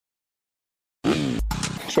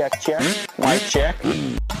check. Mic check.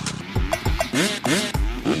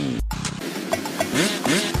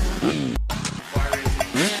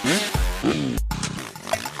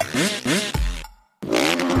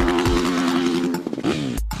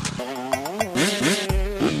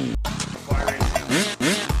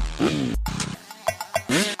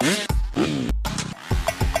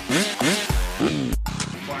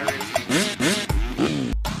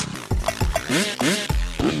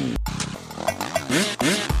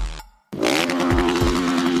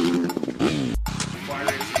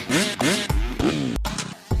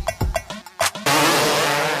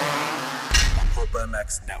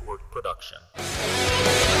 Network production.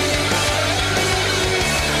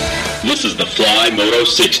 This is the Fly Moto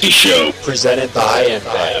 60 Show, Presented by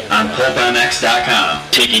NFAB. on PulpMX.com,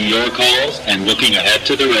 taking your calls and looking ahead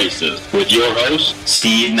to the races with your host,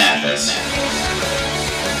 Steve Matthes.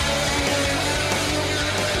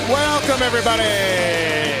 Welcome, everybody.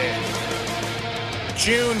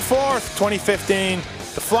 June 4th, 2015.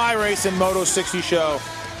 The Fly Racing Moto 60 Show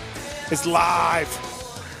is live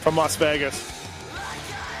from Las Vegas.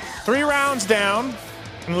 3 rounds down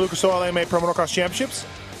in the Lucas Oil AMA Pro Motocross Championships.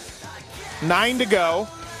 9 to go.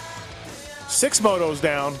 6 motos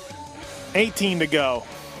down. 18 to go.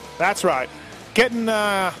 That's right. Getting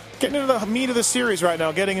into the meat of the series right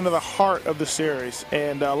now. Getting into the heart of the series.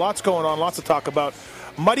 And lots going on. Lots to talk about.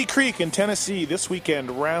 Muddy Creek in Tennessee this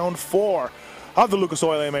weekend. Round 4 of the Lucas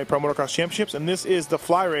Oil AMA Pro Motocross Championships. And this is the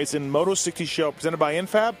Fly Racing Moto 60 Show presented by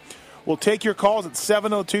NFAB. We'll take your calls at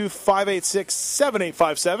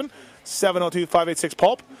 702-586-7857,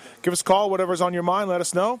 702-586-PULP. Give us a call, whatever's on your mind, let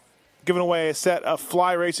us know. Giving away a set of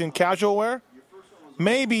Fly Racing casual wear.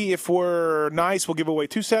 Maybe if we're nice, we'll give away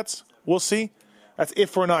 2 sets. We'll see. That's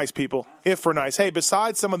if we're nice, people. If we're nice. Hey,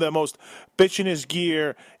 besides some of the most bitchinest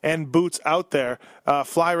gear and boots out there,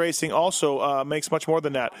 Fly Racing also makes much more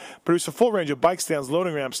than that. Produce a full range of bike stands,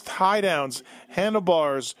 loading ramps, tie-downs,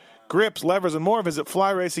 handlebars, grips, levers, and more. Visit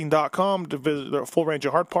flyracing.com to visit their full range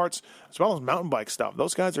of hard parts, as well as mountain bike stuff.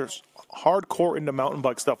 Those guys are hardcore into mountain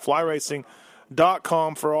bike stuff.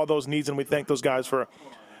 Flyracing.com for all those needs, and we thank those guys for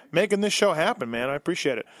making this show happen, man. I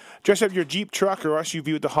appreciate it. Dress up your Jeep, truck, or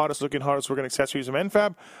SUV with the hottest-looking, hottest-working accessories from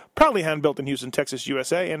NFAB. Proudly hand-built in Houston, Texas,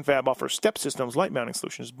 USA. NFAB offers step systems, light mounting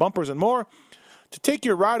solutions, bumpers, and more. To take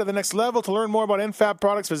your ride to the next level, to learn more about NFAB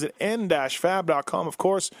products, visit n-fab.com. Of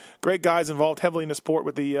course, great guys involved heavily in the sport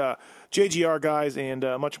with the JGR guys and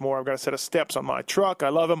much more. I've got a set of steps on my truck. I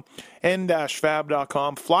love them.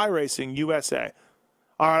 n-fab.com. Fly Racing USA.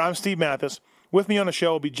 All right, I'm Steve Matthes. With me on the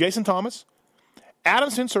show will be Jason Thomas, Adam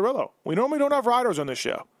Cincerillo. We normally don't have riders on this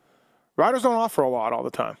show. Riders don't offer a lot all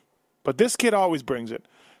the time. But this kid always brings it.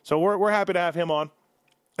 So we're happy to have him on.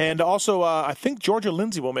 And also, I think Georgia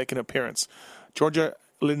Lindsay will make an appearance. Georgia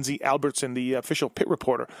Lindsay Albertson, the official pit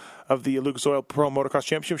reporter of the Lucas Oil Pro Motocross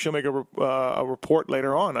Championship. She'll make a report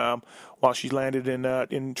later on while she's landed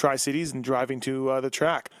in Tri-Cities and driving to the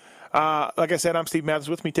track. Like I said, I'm Steve Matthes.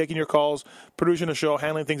 With me, taking your calls, producing the show,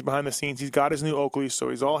 handling things behind the scenes. He's got his new Oakley, so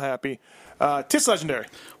he's all happy. Tits Legendary.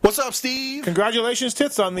 What's up, Steve? Congratulations,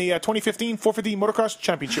 Tits, on the 2015 450 Motocross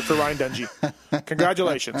Championship for Ryan Dungey.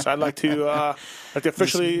 Congratulations. I'd like to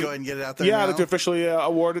officially go ahead and get it out there. Yeah, I'd like to officially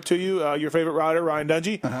award it to you. Your favorite rider, Ryan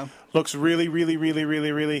Dungey, looks really, really, really,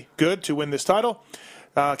 really, really good to win this title.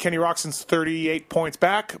 Kenny Roxon's 38 points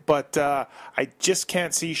back, but I just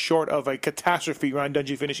can't see short of a catastrophe. Ryan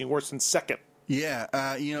Dungey finishing worse than second.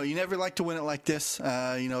 Yeah, you never like to win it like this.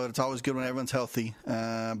 It's always good when everyone's healthy.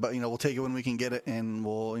 But we'll take it when we can get it, and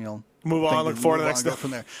we'll move on. Look forward to the next stuff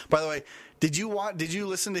from there. By the way, did you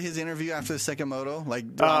listen to his interview after the second moto, on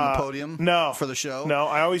the podium? No, for the show. No,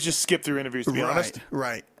 I always just skip through interviews. To be honest,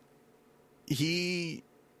 right.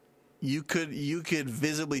 You could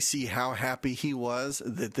visibly see how happy he was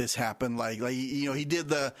that this happened. He did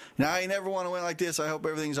the, now I never want to win like this. I hope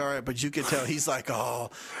everything's all right. But you could tell he's like, oh,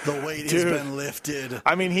 the weight has been lifted.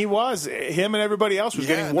 I mean, him and everybody else was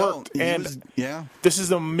getting worked. This is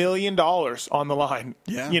 $1 million on the line,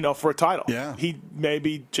 for a title. Yeah. He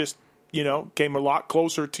maybe just, came a lot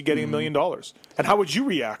closer to getting $1 million. And how would you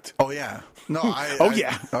react? Oh, yeah. No,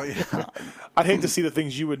 yeah. I'd hate to see the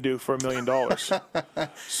things you would do for $1 million.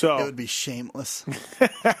 So it would be shameless.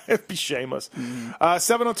 It'd be shameless.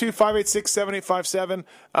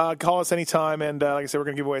 702-586-7857. Call us anytime. And like I said, we're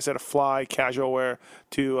going to give away a set of Fly casual wear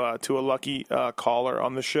to a lucky caller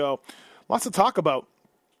on the show. Lots to talk about.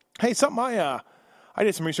 Hey, something I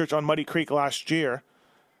did some research on Muddy Creek last year.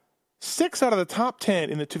 6 out of the top 10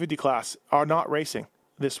 in the 250 class are not racing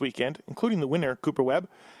this weekend, including the winner, Cooper Webb,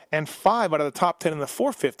 and 5 out of the top 10 in the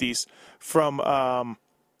 450s from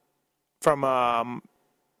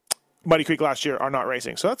Muddy Creek last year are not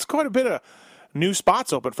racing. So that's quite a bit of new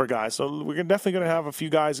spots open for guys. So we're definitely going to have a few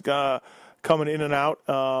guys coming in and out.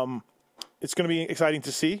 It's going to be exciting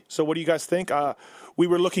to see. So what do you guys think? We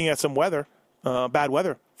were looking at some weather, bad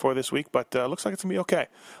weather for this week, but looks like it's going to be okay. A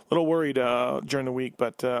little worried during the week,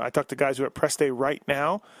 but I talked to guys who are at Press Day right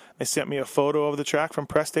now. They sent me a photo of the track from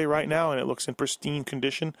Press Day right now, and it looks in pristine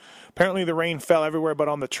condition. Apparently the rain fell everywhere but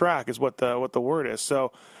on the track is what the word is.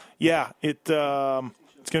 So, yeah, it's going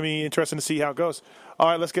to be interesting to see how it goes. All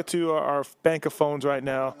right, let's get to our bank of phones right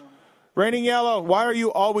now. Raining Yellow, why are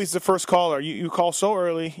you always the first caller? You call so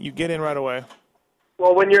early, you get in right away.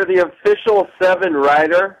 Well, when you're the official 7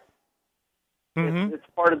 rider, it's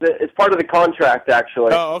part of the contract,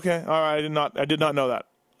 actually. Oh, okay. All right, I did not know that.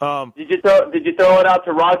 Did you throw it out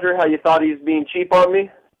to Roger how you thought he was being cheap on me?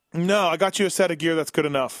 No, I got you a set of gear that's good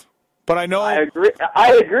enough. But I know I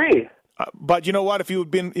agree. But you know what? If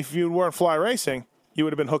you weren't fly racing, you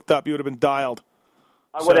would have been hooked up. You would have been dialed.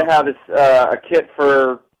 I would have had a kit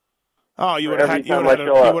for. Oh, you would have had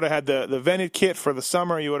the vented kit for the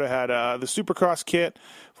summer. You would have had the Supercross kit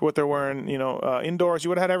for what they're wearing, indoors. You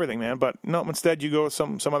would have had everything, man. But no, instead you go with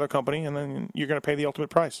some other company, and then you're going to pay the ultimate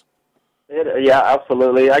price. Yeah,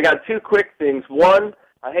 absolutely. I got 2 quick things. One,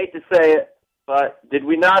 I hate to say it, but did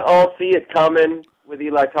we not all see it coming with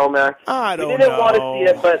Eli Tomac? I don't know. We didn't want to see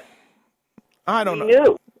it, but I don't know.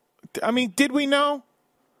 Knew. I mean, did we know?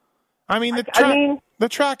 I mean, the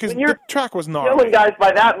track was gnarly. Killing guys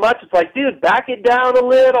by that much, it's like, dude, back it down a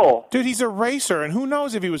little. Dude, he's a racer, and who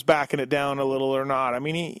knows if he was backing it down a little or not. I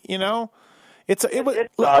mean, it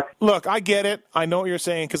sucks. Look, I get it. I know what you're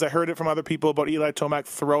saying because I heard it from other people about Eli Tomac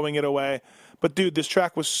throwing it away. But, dude, this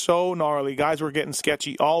track was so gnarly. Guys were getting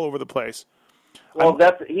sketchy all over the place. Well,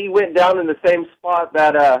 he went down in the same spot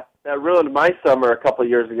that ruined my summer a couple of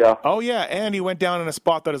years ago. Oh, yeah, and he went down in a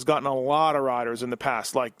spot that has gotten a lot of riders in the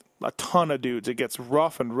past, like a ton of dudes. It gets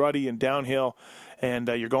rough and ruddy and downhill, and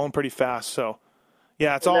you're going pretty fast. So,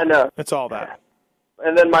 yeah, it's all that.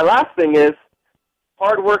 And then my last thing is,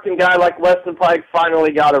 hard-working guy like Weston Pike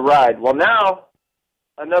finally got a ride. Well, now,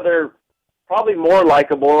 another probably more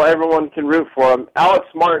likable, everyone can root for him, Alex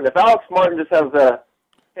Martin. If Alex Martin just has a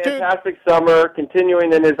fantastic summer,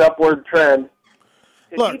 continuing in his upward trend,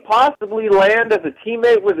 could he possibly land as a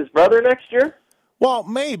teammate with his brother next year? Well,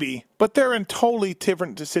 maybe, but they're in totally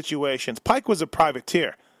different situations. Pike was a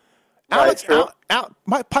privateer.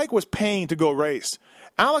 Pike was paying to go race.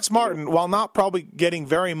 Alex Martin, while not probably getting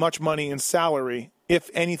very much money in salary, if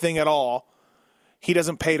anything at all, he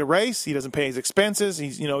doesn't pay to race. He doesn't pay his expenses.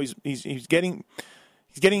 He's getting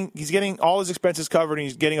all his expenses covered, and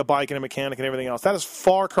he's getting a bike and a mechanic and everything else. That is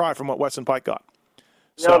far cry from what Weston Pike got.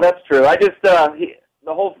 No, that's true. I just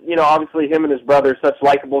the whole, obviously him and his brother are such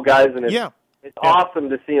likable guys, and it's awesome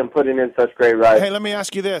to see him putting in such great rides. Hey, let me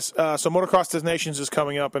ask you this. So Motocross Destinations is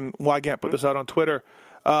coming up, and I can't put this out on Twitter.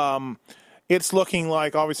 It's looking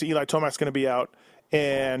like, obviously, Eli Tomac's going to be out,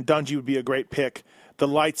 and Dungey would be a great pick. The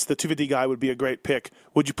Lights, the 250 guy, would be a great pick.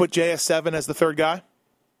 Would you put JS7 as the third guy?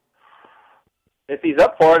 If he's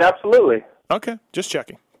up for it, absolutely. Okay, just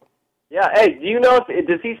checking. Yeah, hey, do you know,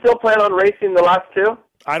 does he still plan on racing the last 2?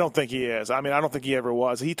 I don't think he is. I mean, I don't think he ever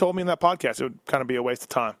was. He told me in that podcast it would kind of be a waste of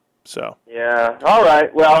time. So. Yeah. All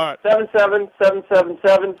right. Well,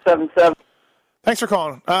 7777777. Thanks for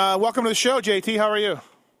calling. Welcome to the show, JT. How are you?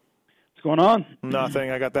 What's going on?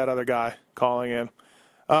 Nothing. I got that other guy calling in.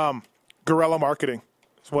 Guerrilla Marketing.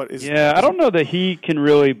 Yeah, I don't know that he can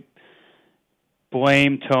really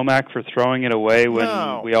blame Tomac for throwing it away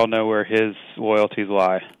when we all know where his loyalties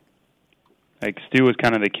lie. Like, Stu was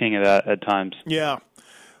kind of the king of that at times. Yeah.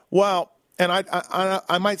 Well, and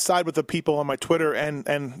I might side with the people on my Twitter and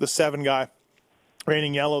the 7 guy,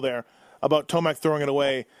 Raining Yellow there, about Tomac throwing it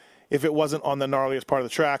away if it wasn't on the gnarliest part of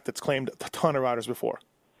the track that's claimed a ton of riders before.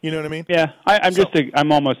 You know what I mean? Yeah,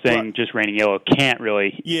 I'm almost saying just Raining Yellow can't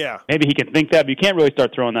really. Yeah. Maybe he can think that, but you can't really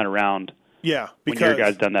start throwing that around. Yeah, because when your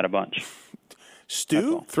guy's done that a bunch.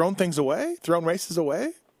 Stu thrown things away, thrown races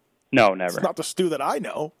away. No, never. It's not the Stu that I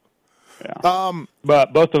know. Yeah.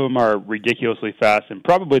 But both of them are ridiculously fast and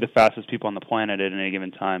probably the fastest people on the planet at any given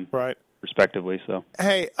time. Right. Respectively. So.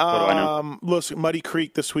 Hey, listen, Muddy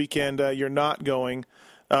Creek this weekend. You're not going.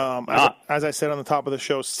 As I said on the top of the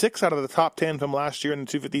show, 6 out of the top 10 from last year in the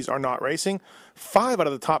 250s are not racing. 5 out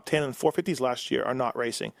of the top 10 in the 450s last year are not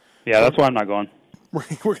racing. Yeah, that's why I'm not going. We're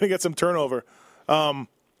going to get some turnover.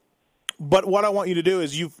 But what I want you to do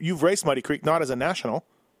is you've raced Muddy Creek, not as a national,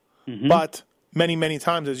 but many, many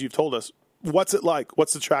times, as you've told us. What's it like?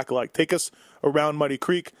 What's the track like? Take us around Muddy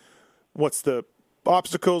Creek. What's the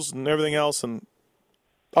obstacles and everything else and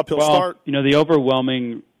uphill start? The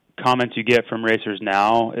overwhelming comments you get from racers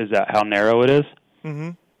now is that how narrow it is. Mm-hmm.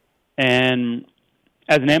 And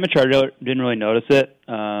as an amateur, I didn't really notice it.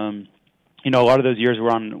 You know, a lot of those years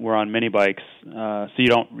were on mini bikes, so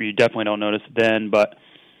you definitely don't notice it then. But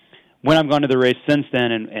when I've gone to the race since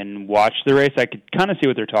then and watched the race, I could kind of see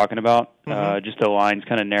what they're talking about. Mm-hmm. Just the lines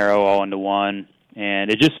kind of narrow all into one, and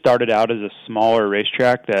it just started out as a smaller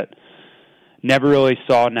racetrack that never really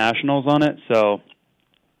saw nationals on it. So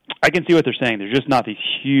I can see what they're saying. There's just not these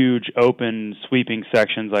huge open sweeping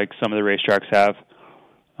sections like some of the racetracks have.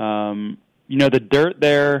 You know, the dirt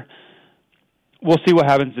there, we'll see what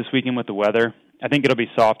happens this weekend with the weather. I think it'll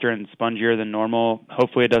be softer and spongier than normal.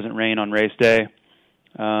 Hopefully it doesn't rain on race day.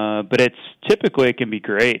 But it can be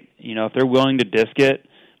great. You know, if they're willing to disc it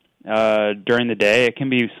during the day, it can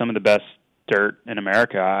be some of the best dirt in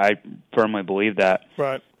America. I firmly believe that.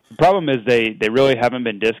 Right. The problem is they really haven't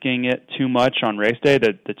been disking it too much on race day.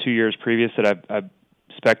 The 2 years previous that I've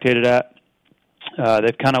spectated at,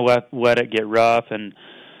 they've kind of let it get rough, and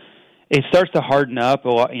it starts to harden up. A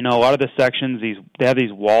lot of the sections, they have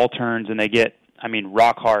these wall turns, and they get,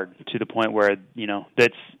 rock hard to the point where,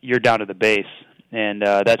 you're down to the base. And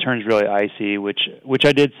that turns really icy, which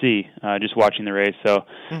I did see just watching the race. So,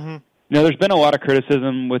 mm-hmm. There's been a lot of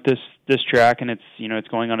criticism with this track, and it's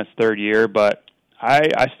going on its third year. But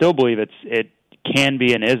I still believe it can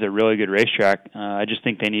be and is a really good racetrack. I just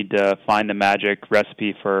think they need to find the magic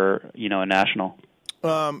recipe for a national.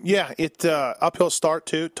 Uphill start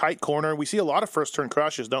too, tight corner. We see a lot of first turn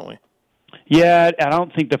crashes, don't we? Yeah, I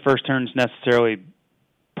don't think the first turn's necessarily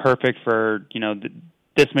perfect for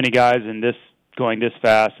this many guys and this going this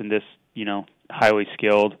fast and this highly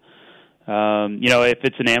skilled. If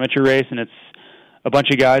it's an amateur race and it's a bunch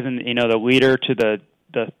of guys and the leader to the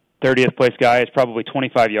 30th place guy is probably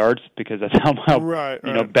 25 yards because that's how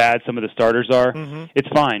bad some of the starters are. Mm-hmm. It's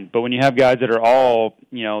fine. But when you have guys that are all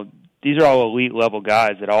these are all elite level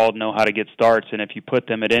guys that all know how to get starts, and if you put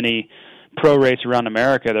them at any pro race around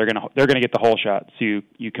America, they're gonna get the whole shot. So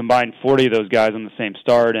you combine 40 of those guys on the same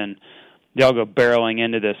start, and they all go barreling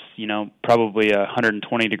into this, probably a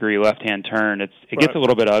 120-degree left-hand turn. It gets a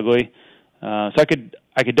little bit ugly. So I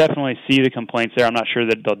could definitely see the complaints there. I'm not sure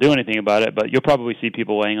that they'll do anything about it, but you'll probably see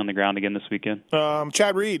people laying on the ground again this weekend.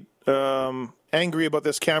 Chad Reed, angry about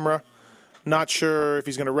this camera. Not sure if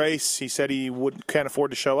he's going to race. He said he can't afford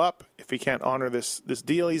to show up if he can't honor this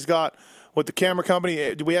deal he's got with the camera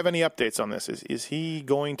company. Do we have any updates on this? Is he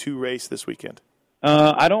going to race this weekend?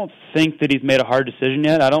 I don't think that he's made a hard decision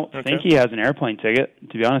yet. I don't think he has an airplane ticket,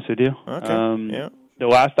 to be honest with you. Okay. The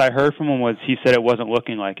last I heard from him was he said it wasn't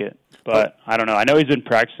looking like it. But I don't know. I know he's been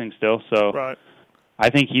practicing still, so I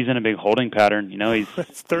think he's in a big holding pattern. He's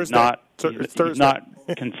it's Thursday. He's not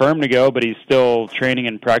confirmed to go, but he's still training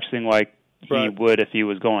and practicing like he would if he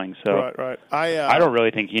was going. So I don't really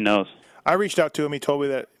think he knows. I reached out to him. He told me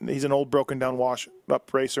that he's an old, broken-down,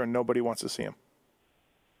 wash-up racer, and nobody wants to see him.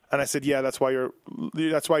 And I said, "Yeah, that's why your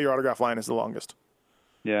autograph line is the longest."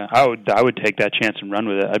 Yeah, I would take that chance and run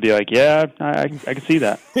with it. I'd be like, "Yeah, I can see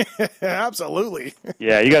that." Absolutely.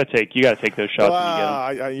 Yeah, you got to take those shots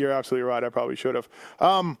when you get them. You're absolutely right. I probably should have.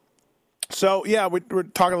 We're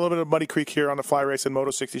talking a little bit of Muddy Creek here on the Fly Race and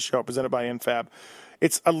Moto 60 show presented by Infab.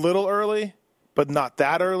 It's a little early, but not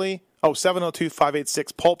that early.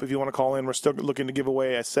 702-586-PULP if you want to call in. We're still looking to give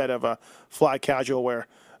away a set of a Fly Casual Wear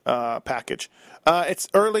package. It's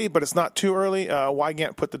early, but it's not too early.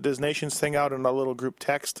 Wygant put the Disnations thing out in a little group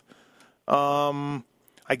text. I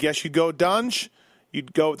guess you'd go Dunge.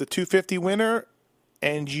 You'd go with the 250 winner,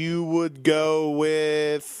 and you would go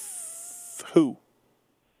with who?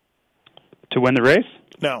 To win the race?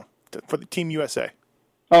 No, for the Team USA.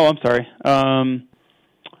 Oh, I'm sorry.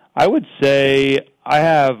 I would say I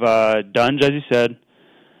have Dunge, as you said.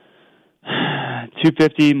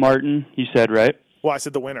 250 Martin, you said, right? Well, I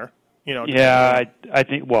said the winner. Yeah, I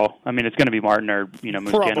think. Well, it's going to be Martin or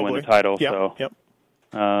Musquin to win the title. Yep. So,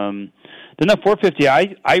 then the 450,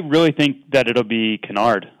 I really think that it'll be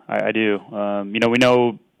Kennard. I do. We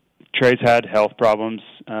know Trey's had health problems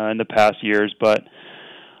in the past years, but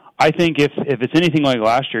I think if it's anything like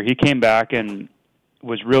last year, he came back and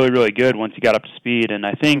was really, really good once he got up to speed. And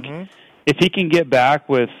I think if he can get back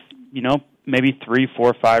with maybe 3,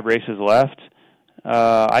 4, 5 races left,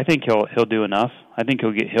 I think he'll do enough. I think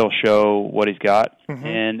he'll show what he's got.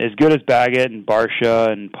 And as good as Baggett and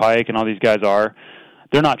Barsha and Pike and all these guys are,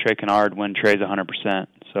 they're not Trey Kennard when Trey's 100%.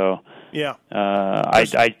 So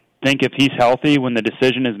I think if he's healthy when the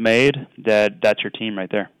decision is made, that's your team right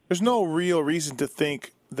there. There's no real reason to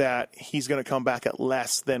think that he's going to come back at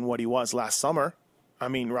less than what he was last summer.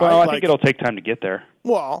 Right? Well, I think it'll take time to get there.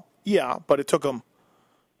 Well, yeah, but it took him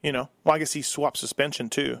Well, I guess he swapped suspension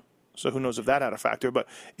too, so who knows if that had a factor. But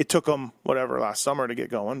it took him last summer to get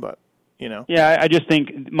going. But Yeah, I just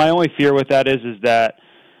think my only fear with that is that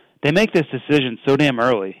they make this decision so damn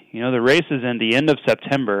early. The race is in the end of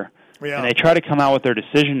September, and they try to come out with their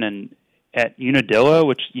decision at Unadilla,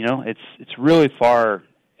 which it's really far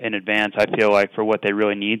in advance. I feel like for what they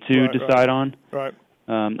really need to decide on. Right.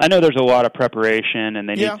 I know there's a lot of preparation, and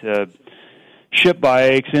they need to ship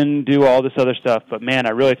bikes and do all this other stuff. But man,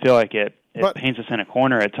 I really feel like it paints us in a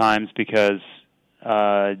corner at times because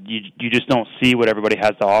you just don't see what everybody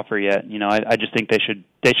has to offer yet. I just think they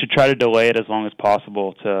should try to delay it as long as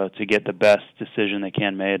possible to get the best decision they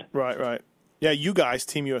can made. Right. Yeah, you guys,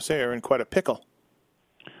 Team USA, are in quite a pickle,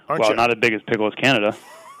 aren't you? Well, not as big as pickle as Canada.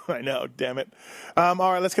 I know, damn it. All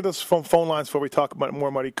right, let's get those phone lines before we talk about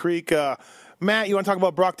more Muddy Creek. Matt, you want to talk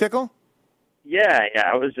about Brock Tickle? Yeah.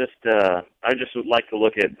 I was just I just would like to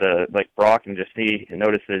look at Brock and just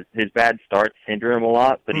notice his bad starts hinder him a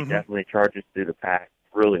lot, but he definitely charges through the pack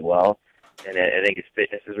really well, and I think his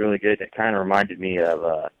fitness is really good. It kind of reminded me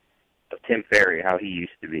of Tim Ferry, how he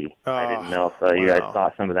used to be. I didn't know if you guys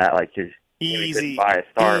saw some of that, he couldn't buy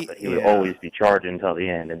a start, but he would always be charging until the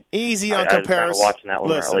end. And easy on comparison. I was comparison. kind of watching that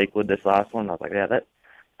one at Lakewood this last one. I was like, yeah, that's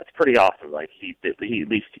pretty awesome. He at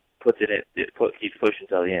least puts keeps pushing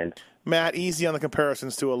until the end. Matt, easy on the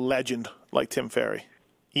comparisons to a legend like Tim Ferry.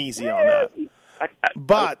 Easy on that.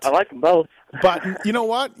 But I like them both. But you know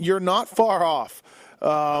what? You're not far off.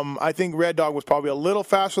 I think Red Dog was probably a little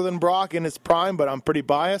faster than Brock in his prime, but I'm pretty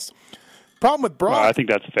biased. Problem with Brock... Well, I think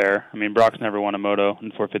that's fair. I mean, Brock's never won a moto in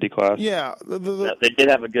 450 class. Yeah. They did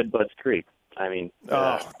have a good Butts Creek. I mean,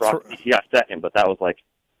 Brock, he got second, but that was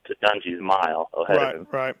to Dungy's mile ahead of him.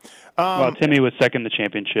 Right. Well, Timmy was second in the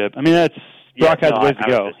championship. I mean, Brock has ways to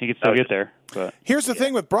go. He can still get there. But here's the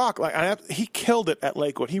thing with Brock. He killed it at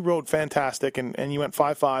Lakewood. He rode fantastic, and he went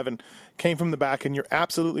 5.5 and came from the back, and you're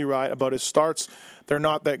absolutely right about his starts. They're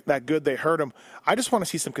not that good. They hurt him. I just want to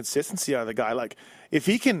see some consistency out of the guy. If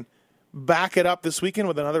he can back it up this weekend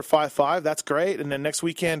with another 5.5, that's great. And then next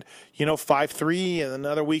weekend, 5.3, and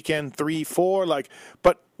another weekend 3.4.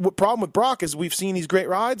 But the problem with Brock is we've seen these great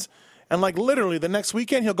rides, and literally the next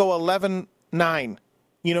weekend he'll go 11.9. And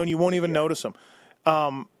you won't even notice him.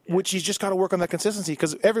 Which he's just got to work on that consistency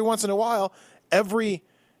because every once in a while, even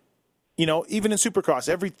in Supercross,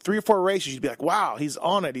 every 3 or 4 races, you'd be like, wow, he's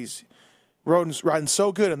on it. He's riding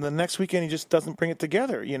so good. And the next weekend, he just doesn't bring it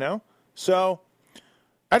together, So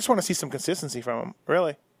I just want to see some consistency from him,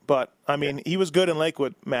 really. But, I mean, he was good in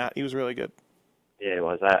Lakewood, Matt. He was really good. Yeah, it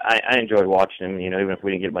was. I enjoyed watching him. Even if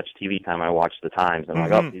we didn't get much TV time, I watched the times. I'm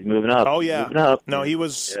like, oh, he's moving up. Oh, yeah. Moving up. No, he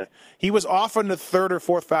was often the 3rd or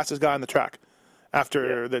 4th fastest guy on the track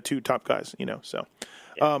after the 2 top guys, So,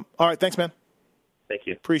 all right, thanks, man. Thank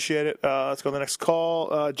you. Appreciate it. Let's go to the next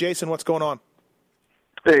call. Jason, what's going on?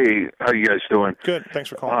 Hey, how you guys doing? Good. Thanks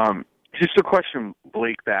for calling. Just a question,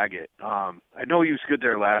 Blake Baggett. I know he was good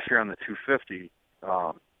there last year on the 250.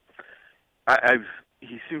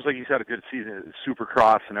 He seems like he's had a good season at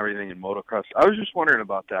Supercross and everything in motocross. I was just wondering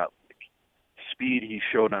about that speed he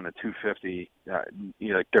showed on a 250,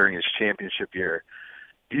 during his championship year.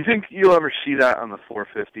 Do you think you'll ever see that on the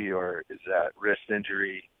 450, or is that wrist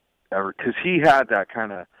injury ever? Because he had that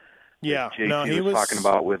kind of. Yeah, he was talking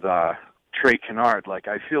about with Trey Kennard.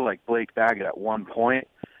 I feel like Blake Baggett at one point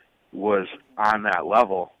was on that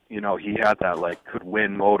level. He had that could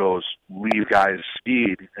win motos, leave guys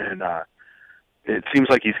speed, and it seems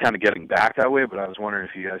like he's kind of getting back that way. But I was wondering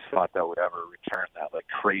if you guys thought that would ever return, that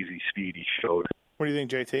crazy speed he showed. What do you think,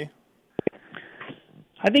 JT?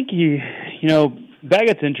 I think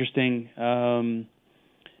Baggett's interesting. At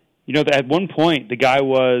one point the guy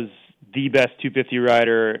was the best 250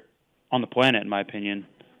 rider on the planet, in my opinion.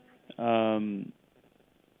 I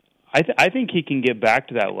think he can get back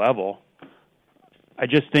to that level. I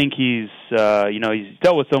just think he's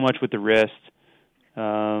dealt with so much with the wrist.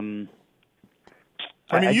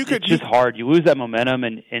 It's just hard. You lose that momentum,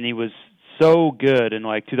 and he was so good in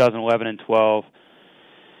 2011 and 12.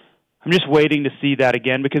 I'm just waiting to see that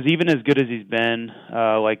again because even as good as he's been,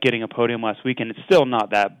 getting a podium last weekend, it's still not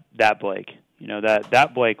that Blake.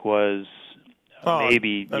 That Blake was some of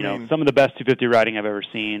the best 250 riding I've ever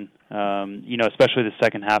seen. Especially the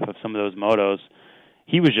second half of some of those motos,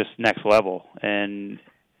 he was just next level, and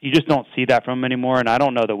you just don't see that from him anymore. And I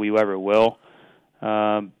don't know that we ever will.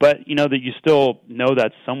 But that you still know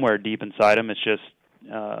that somewhere deep inside him. It's just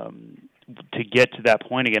to get to that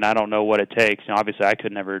point again. I don't know what it takes. Obviously, I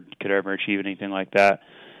could ever achieve anything like that.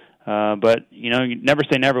 But, you never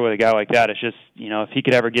say never with a guy like that. It's just, if he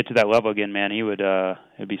could ever get to that level again, man, he would,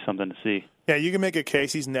 it'd be something to see. Yeah, you can make a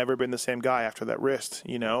case he's never been the same guy after that wrist,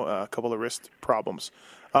 a couple of wrist problems.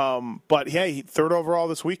 But, yeah, third overall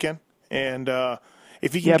this weekend. And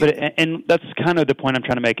if he can and that's kind of the point I'm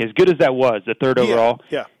trying to make. As good as that was, the third overall,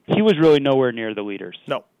 he was really nowhere near the leaders.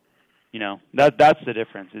 No. That's the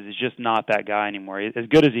difference. Is he's just not that guy anymore. As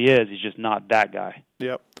good as he is, he's just not that guy.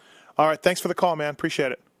 Yep. All right, thanks for the call, man.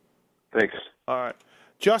 Appreciate it. Thanks. All right.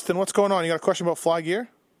 Justin, what's going on? You got a question about fly gear?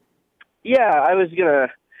 Yeah, I was going to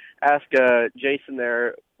ask Jason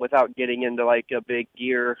there without getting into like a big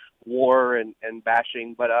gear war and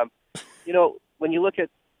bashing. But, when you look at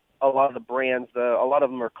a lot of the brands, a lot of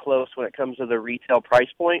them are close when it comes to the retail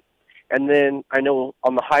price point. And then I know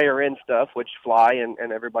on the higher end stuff, which Fly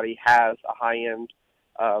and everybody has a high end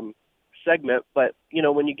segment. But,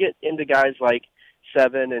 when you get into guys like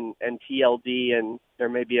Seven and TLD, and there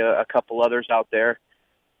may be a couple others out there,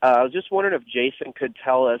 I was just wondering if Jason could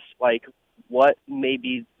tell us like what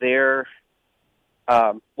maybe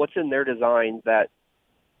what's in their design that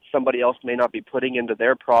somebody else may not be putting into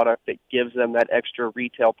their product that gives them that extra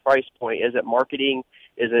retail price point. Is it marketing?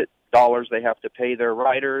 Is it dollars they have to pay their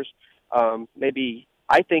riders? Maybe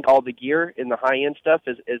I think all the gear in the high-end stuff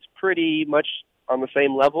is pretty much on the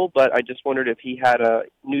same level, but I just wondered if he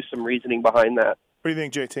knew some reasoning behind that. What do you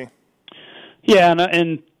think, JT? Yeah,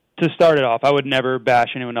 and to start it off, I would never bash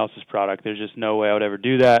anyone else's product. There's just no way I would ever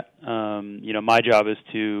do that. My job is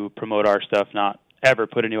to promote our stuff, not ever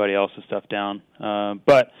put anybody else's stuff down.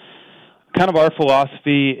 But kind of our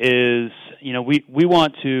philosophy is, we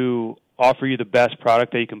want to offer you the best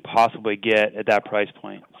product that you can possibly get at that price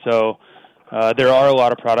point. So there are a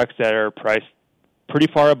lot of products that are priced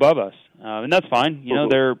pretty far above us, and that's fine.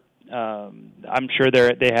 I'm sure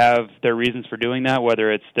they have their reasons for doing that,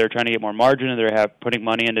 whether it's they're trying to get more margin or they're putting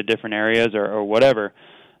money into different areas or whatever.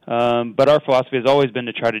 But our philosophy has always been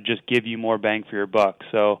to try to just give you more bang for your buck.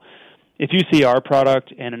 So if you see our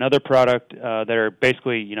product and another product that are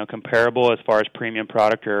basically comparable as far as premium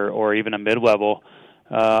product or even a mid-level,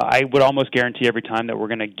 I would almost guarantee every time that we're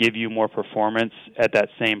going to give you more performance at that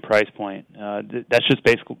same price point. That's just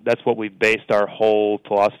basically that's what we've based our whole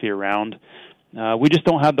philosophy around. We just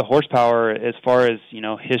don't have the horsepower as far as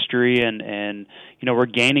history and we're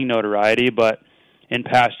gaining notoriety, but in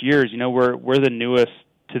past years we're the newest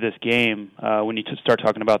to this game. When you start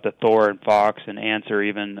talking about the Thor and Fox and Answer,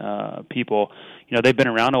 even people, they've been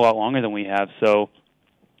around a lot longer than we have. So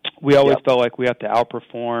we always felt like we have to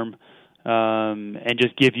outperform and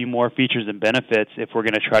just give you more features and benefits if we're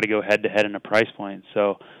going to try to go head to head in a price point.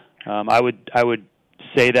 So I would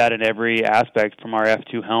say that in every aspect, from our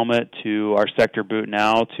F2 helmet to our Sector boot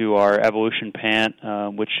now to our Evolution pant,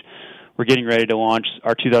 which we're getting ready to launch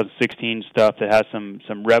our 2016 stuff that has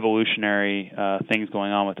some revolutionary things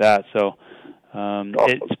going on with that. So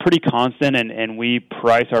it's pretty constant, and we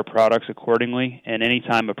price our products accordingly. And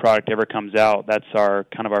anytime a product ever comes out, that's our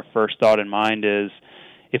kind of our first thought in mind is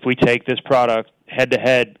if we take this product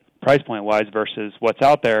head-to-head price point-wise versus what's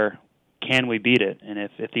out there, can we beat it? And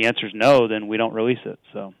if the answer is no, then we don't release it.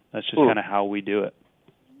 So that's just kind of how we do it.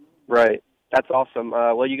 Right. That's awesome.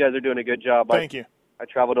 Well, you guys are doing a good job. Thank you. I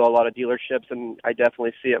travel to a lot of dealerships, and I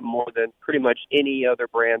definitely see it more than pretty much any other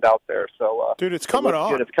brand out there. So, dude, it's coming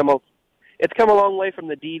on. Good. It's come a long way from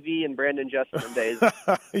the DV and Brandon Justin days.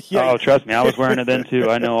 Oh, trust me, I was wearing it then too.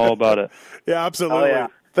 I know all about it. Yeah, absolutely. Oh, yeah.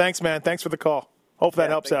 Thanks, man. Thanks for the call. Hope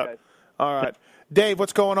that helps out. Guys. All right. Dave,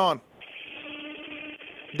 what's going on?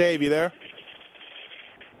 Dave, you there?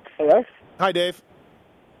 Hello? Hi, Dave.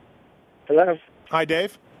 Hello? Hi,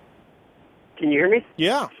 Dave. Can you hear me?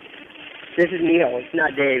 Yeah. This is Neil. It's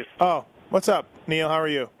not Dave. Oh, what's up, Neil? How are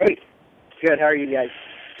you? Hey. Good. How are you guys?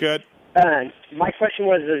 Good. My question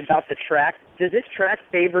was about the track. Does this track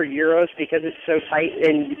favor Euros because it's so tight?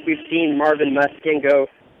 And we've seen Marvin Muskin go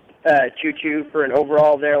choo-choo for an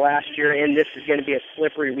overall there last year, and this is going to be a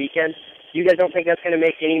slippery weekend. You guys don't think that's going to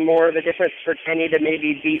make any more of a difference for Kenny to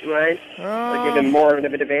maybe beat Ryan or give him more of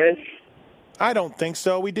an advantage? I don't think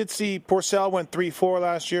so. We did see Porcel went 3-4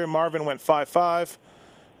 last year. Marvin went 5-5.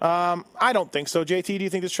 I don't think so. JT, do you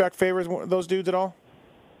think this track favors those dudes at all?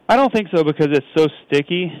 I don't think so because it's so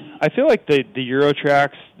sticky. I feel like the Euro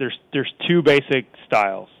tracks, there's two basic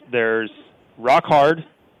styles. There's rock hard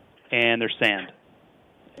and there's sand.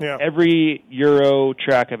 Yeah. Every Euro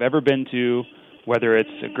track I've ever been to, whether it's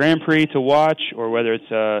a Grand Prix to watch or whether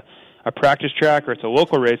it's a practice track or it's a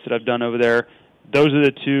local race that I've done over there, those are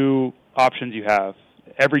the two options you have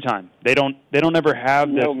every time. They don't ever have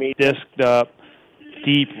this disked up,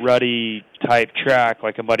 deep, ruddy type track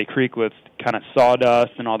like a Muddy Creek with kind of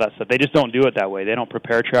sawdust and all that stuff. They just don't do it that way. They don't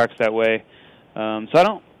prepare tracks that way. So I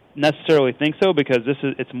don't necessarily think so, because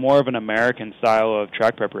it's more of an American style of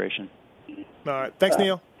track preparation. All right. Thanks,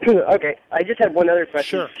 Neil. Okay. I just have one other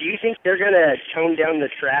question. Sure. Do you think they're going to tone down the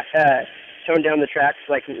tracks,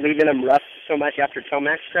 like leaving them rough so much after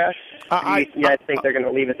Tomac's crash? I think they're going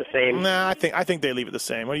to leave it the same. Nah, I think they leave it the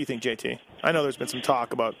same. What do you think, JT? I know there's been some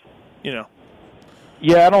talk about, Yeah,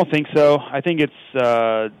 I don't think so. I think it's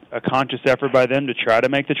a conscious effort by them to try to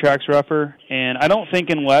make the tracks rougher. And I don't think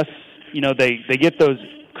unless, they get those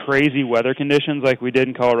crazy weather conditions like we did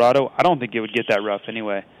in Colorado, I don't think it would get that rough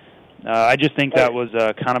anyway. I just think that was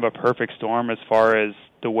kind of a perfect storm as far as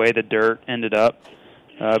the way the dirt ended up.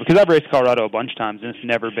 Because I've raced Colorado a bunch of times, and it's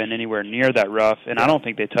never been anywhere near that rough, and I don't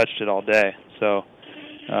think they touched it all day. So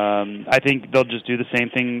I think they'll just do the same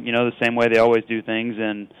thing, the same way they always do things,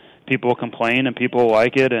 and people will complain, and people will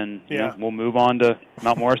like it, and we'll move on to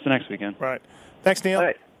Mount Morris the next weekend. Right. Thanks, Neil. All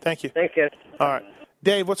right. Thank you. Thanks, guys. All right.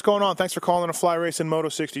 Dave, what's going on? Thanks for calling a Fly Racing Moto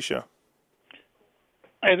 60 show.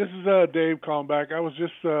 Hey, this is Dave calling back. I was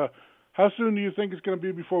just, how soon do you think it's going to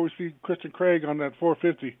be before we see Christian Craig on that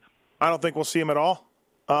 450? I don't think we'll see him at all.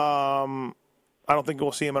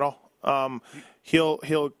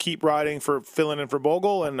 He'll keep riding filling in for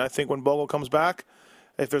Bogle, and I think when Bogle comes back,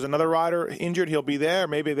 if there's another rider injured, he'll be there.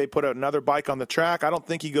 Maybe they put another bike on the track. I don't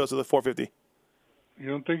think he goes to the 450. You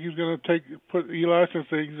don't think he's going to put Eli since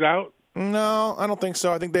he's out? No, I don't think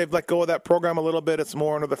so. I think they've let go of that program a little bit. It's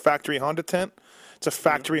more under the factory Honda tent. It's a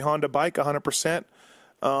factory Honda bike, 100%.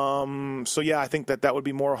 So yeah, I think that would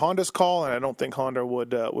be more Honda's call, and I don't think Honda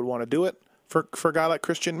would want to do it for a guy like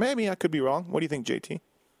Christian. Maybe I could be wrong. What do you think, JT?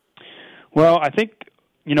 Well, I think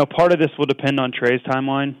part of this will depend on Trey's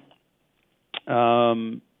timeline.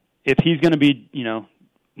 If he's going to be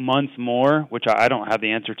months more, which I don't have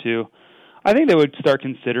the answer to, I think they would start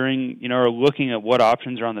considering or looking at what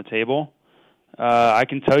options are on the table. I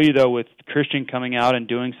can tell you, though, with Christian coming out and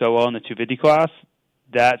doing so well in the 250 class,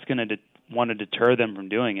 that's going to want to deter them from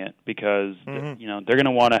doing it, because they're going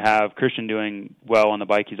to want to have Christian doing well on the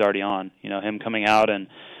bike he's already on. Him coming out and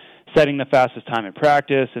setting the fastest time in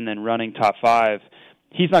practice and then running top 5.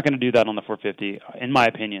 He's not going to do that on the 450, in my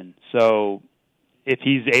opinion. So if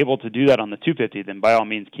he's able to do that on the 250, then by all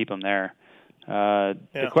means keep him there.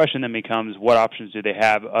 The question then becomes, what options do they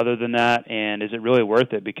have other than that, and is it really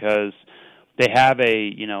worth it? Because they have a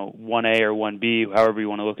 1A or 1B, however you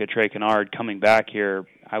want to look at Trey Kennard, coming back here,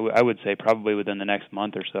 I would say probably within the next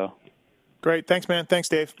month or so. Great. Thanks, man. Thanks,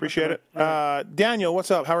 Dave. Appreciate it. Daniel,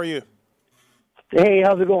 what's up? How are you? Hey,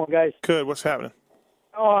 how's it going, guys? Good. What's happening?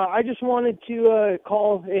 I just wanted to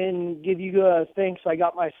call and give you thanks. I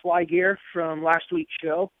got my fly gear from last week's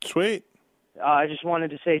show. Sweet. I just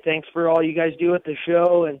wanted to say thanks for all you guys do at the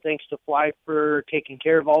show, and thanks to Fly for taking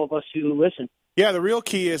care of all of us who listen. Yeah, the real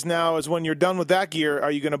key is when you're done with that gear,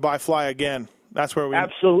 are you going to buy Fly again? That's where we...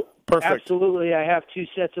 Perfect. Absolutely. I have 2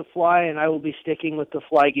 sets of Fly, and I will be sticking with the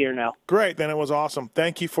Fly gear now. Great. Then it was awesome.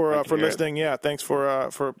 Thank you for listening. Yeah, thanks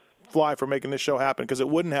for Fly for making this show happen, because it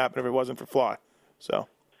wouldn't happen if it wasn't for Fly. So,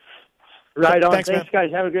 right on. Thanks man.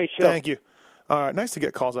 Guys. Have a great show. Thank you. All right. Nice to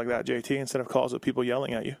get calls like that, JT, instead of calls with people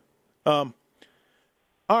yelling at you. All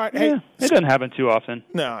right. Hey, it doesn't happen too often.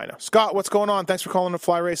 No, I know. Scott, what's going on? Thanks for calling the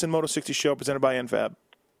Fly Racing Moto 60 show presented by NFAB.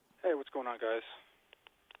 Hey, what's going on, guys?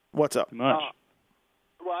 What's up? Much.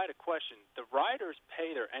 Well, I had a question. The riders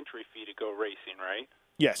pay their entry fee to go racing, right?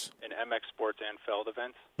 Yes. In MX Sports and Feld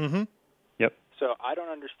events? Mm-hmm. Yep. So I don't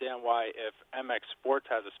understand why, if MX Sports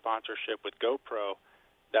has a sponsorship with GoPro,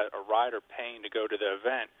 that a rider paying to go to the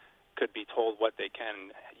event could be told what they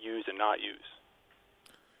can use and not use.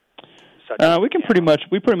 We pretty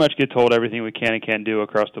much get told everything we can and can't do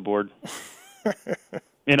across the board.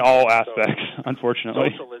 In all aspects,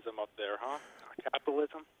 unfortunately. Socialism up there, huh?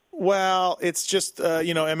 Capitalism? Well, it's just,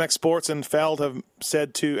 MX Sports and Feld have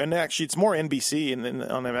said to, and actually it's more NBC and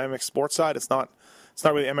on the MX Sports side. It's not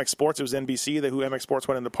really MX Sports. It was NBC who MX Sports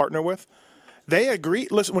went in to partner with. They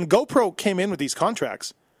agreed. Listen, when GoPro came in with these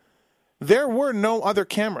contracts, there were no other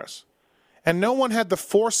cameras, and no one had the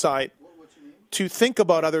foresight to think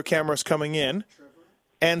about other cameras coming in.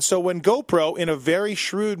 And so when GoPro, in a very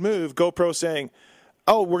shrewd move, GoPro saying,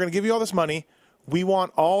 oh, we're going to give you all this money. We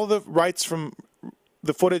want all the rights from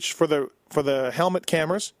the footage for the helmet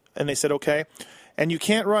cameras. And they said, okay. And you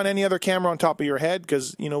can't run any other camera on top of your head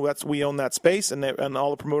because, we own that space. And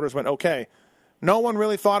all the promoters went, okay. No one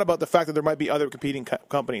really thought about the fact that there might be other competing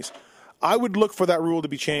companies. I would look for that rule to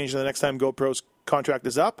be changed the next time GoPro's contract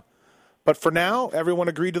is up. But for now, everyone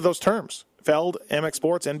agreed to those terms. Feld, MX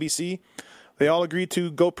Sports, NBC, they all agreed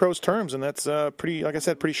to GoPro's terms, and that's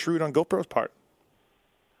pretty shrewd on GoPro's part.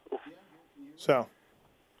 So,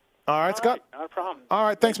 all right, Scott. Not a problem. All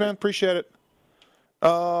right, thanks, man. Appreciate it.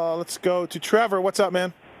 Let's go to Trevor. What's up,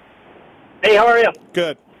 man? Hey, how are you?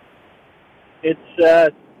 Good. It's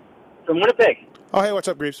from Winnipeg. Oh, hey, what's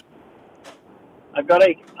up, Greaves? I've got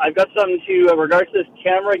something to regards to this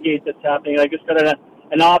camera gate that's happening. I just got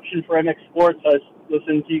an option for MX Sports. I was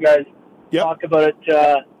listening to you guys talk about it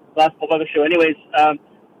last public show. Anyways,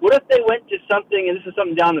 what if they went to something, and this is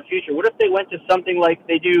something down the future, what if they went to something like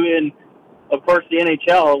they do in, of course, the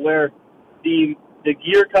NHL, where the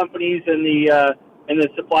gear companies and the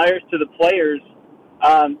suppliers to the players,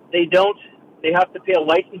 they have to pay a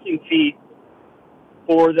licensing fee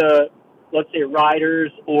for the, let's say,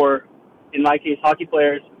 riders or, in my case, hockey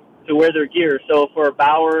players to wear their gear. So for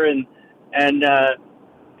Bauer and CCM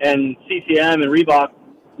and Reebok,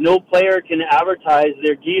 no player can advertise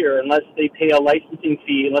their gear unless they pay a licensing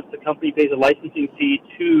fee, unless the company pays a licensing fee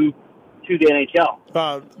to the NHL.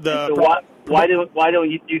 Why don't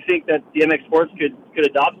you think that the MX Sports could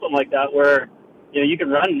adopt something like that, where you can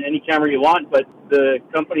run any camera you want, but the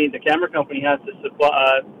camera company has to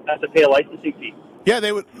pay a licensing fee? Yeah,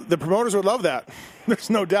 they would. The promoters would love that. There's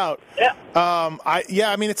no doubt. Yeah.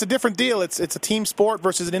 I mean, it's a different deal. It's a team sport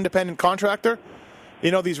versus an independent contractor.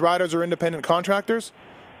 These riders are independent contractors,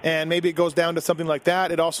 and maybe it goes down to something like that.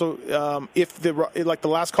 It also, like the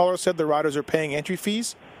last caller said, the riders are paying entry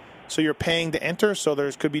fees, so you're paying to enter. So there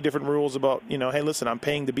could be different rules about, hey, listen, I'm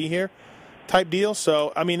paying to be here, type deal.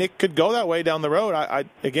 So I mean, it could go that way down the road.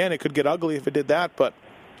 Again, it could get ugly if it did that, but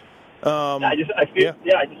I just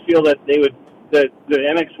feel that they would. The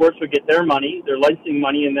MX Sports would get their money, their licensing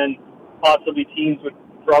money, and then possibly teams would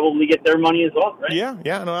probably get their money as well, right?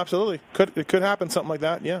 Yeah, no, absolutely. It could happen, something like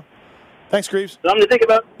that, yeah. Thanks, Greaves. Something to think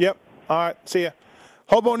about. Yep. All right, see ya.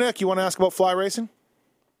 Hobo Nick, you want to ask about fly racing?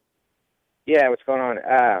 Yeah, what's going on?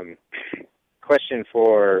 Question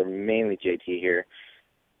for mainly JT here.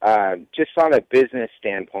 Just on a business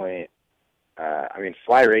standpoint,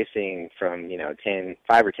 fly racing from,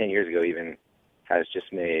 5 or 10 years ago even, has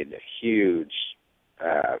just made a huge,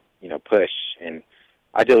 push. And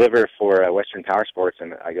I deliver for Western Power Sports,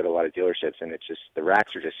 and I go to a lot of dealerships, and it's just the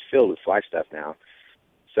racks are just filled with fly stuff now.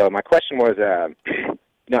 So my question was,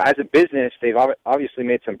 as a business, they've obviously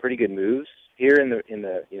made some pretty good moves here in the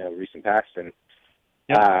recent past, and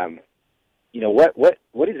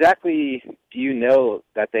what exactly do you know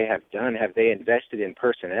that they have done? Have they invested in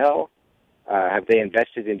personnel? Have they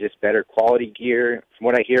invested in just better quality gear? From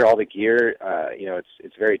what I hear, all the gear,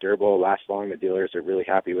 it's very durable, lasts long. The dealers are really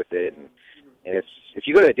happy with it, and it's, if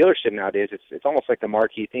you go to a dealership nowadays, it's almost like the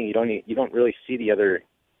marquee thing. You don't really see the other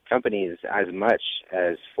companies as much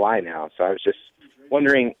as Fly now. So I was just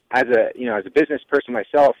wondering, as a business person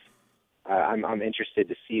myself, I'm interested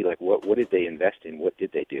to see what did they invest in? What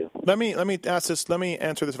did they do? Let me ask this. Let me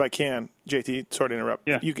answer this if I can, JT. Sorry to interrupt.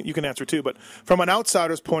 Yeah. You can answer too. But from an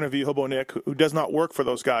outsider's point of view, Hobo Nick, who does not work for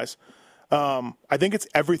those guys, I think it's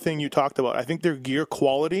everything you talked about. I think their gear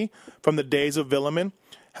quality from the days of Villemin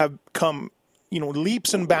have come,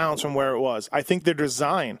 leaps and bounds from where it was. I think their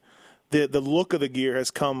design, the look of the gear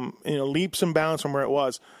has come, leaps and bounds from where it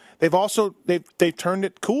was. They've also they've turned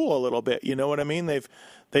it cool a little bit. You know what I mean?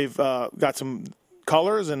 They've got some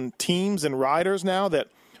colors and teams and riders now that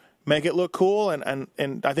make it look cool, and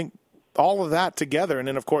I think all of that together, and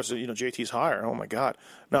then of course JT's hire. Oh my God,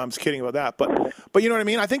 no, I'm just kidding about that. But you know what I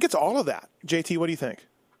mean? I think it's all of that. JT, what do you think?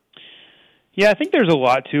 Yeah, I think there's a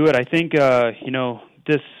lot to it. I think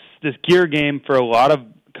this gear game for a lot of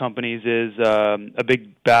companies is a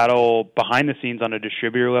big battle behind the scenes on a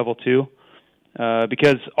distributor level too.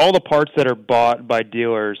 Because all the parts that are bought by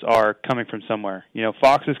dealers are coming from somewhere.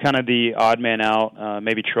 Fox is kind of the odd man out,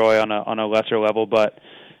 maybe Troy on a lesser level, but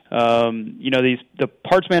the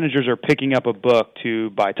parts managers are picking up a book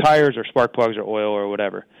to buy tires or spark plugs or oil or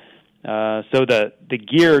whatever. So the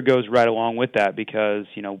gear goes right along with that because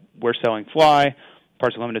we're selling Fly,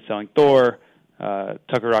 Parts Unlimited selling Thor,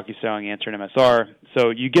 Tucker Rocky's selling Answer and MSR.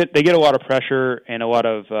 So they get a lot of pressure and a lot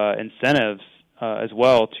of incentives as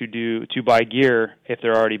well to buy gear if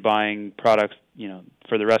they're already buying products,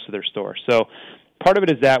 for the rest of their store. So part of it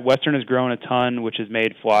is that Western has grown a ton, which has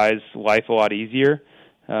made Fly's life a lot easier.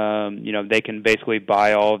 They can basically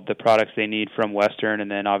buy all of the products they need from Western, and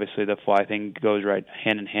then obviously the Fly thing goes right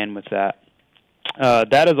hand in hand with that.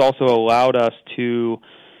 That has also allowed us to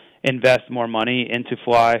invest more money into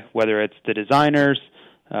Fly, whether it's the designers.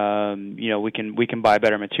 We can buy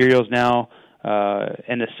better materials now.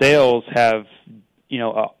 And the sales have,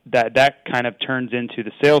 that kind of turns into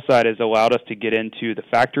the sales side has allowed us to get into the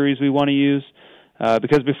factories we want to use.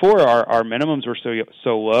 Because before our minimums were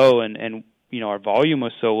so low and our volume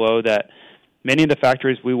was so low that many of the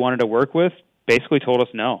factories we wanted to work with basically told us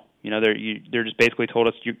no. They're just basically told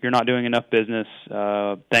us you're not doing enough business.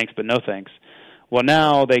 Thanks, but no thanks. Well,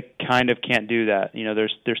 now they kind of can't do that.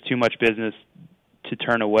 There's too much business to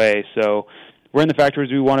turn away. So we're in the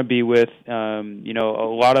factories we want to be with. A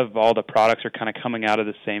lot of all the products are kind of coming out of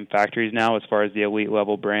the same factories now as far as the elite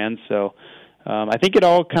level brands. So I think it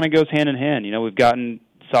all kind of goes hand in hand. We've gotten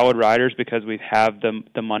solid riders because we have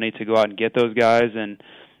the money to go out and get those guys, and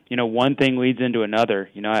one thing leads into another.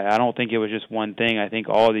 I don't think it was just one thing. I think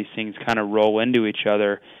all of these things kind of roll into each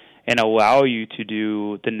other and allow you to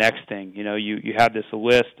do the next thing. You have this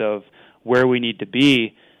list of where we need to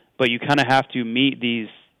be, but you kind of have to meet these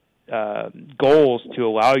goals to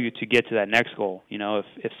allow you to get to that next goal.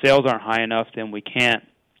 If sales aren't high enough, then we can't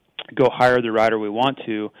go hire the rider we want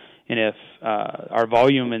to. And if our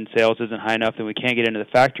volume in sales isn't high enough, then we can't get into the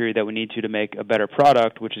factory that we need to make a better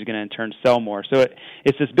product, which is going to in turn sell more. So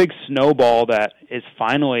it's this big snowball that is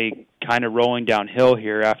finally kind of rolling downhill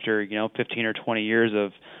here after 15 or 20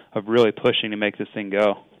 years of really pushing to make this thing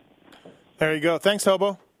go. There you go. Thanks,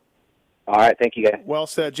 Hobo. All right, thank you, guys. Well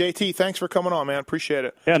said. JT, thanks for coming on, man. Appreciate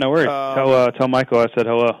it. Yeah, no worries. Tell Michael I said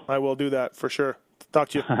hello. I will do that for sure. Talk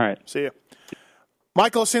to you. All right. See you.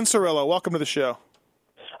 Michael Cincerillo, welcome to the show.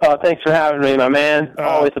 Thanks for having me, my man.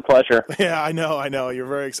 Always a pleasure. Yeah, I know. You're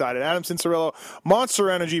very excited. Adam Cincerillo, Monster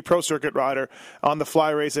Energy Pro Circuit rider on the Fly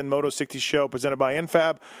Racing Moto 60 show presented by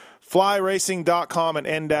NFAB. FlyRacing.com and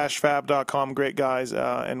n-fab.com. Great guys,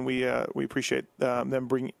 and we appreciate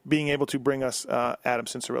them being able to bring us Adam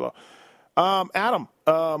Cincerillo. Adam,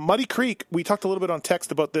 Muddy Creek, we talked a little bit on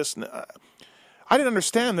text about this. I didn't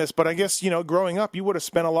understand this, but I guess, growing up, you would have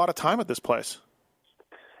spent a lot of time at this place.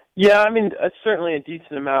 Yeah, it's certainly a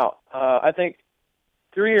decent amount. I think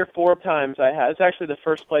 3 or 4 times I had. It's actually the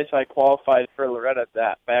first place I qualified for Loretta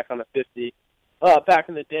back on a 50, back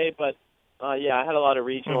in the day. But I had a lot of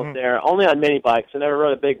regionals there, only on mini bikes. I never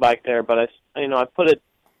rode a big bike there, but I put a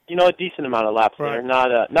decent amount of laps there.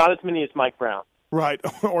 Not as many as Mike Brown. Right,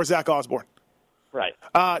 or Zach Osborne. Right.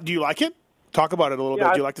 Do you like it? Talk about it a little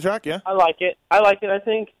bit. Do you like the track? Yeah. I like it.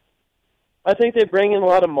 I think they bring in a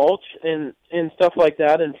lot of mulch and stuff like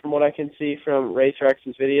that, and from what I can see from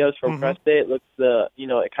RacerX's videos from press day, it looks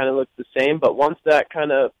it kind of looks the same. But once that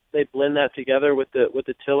they blend that together with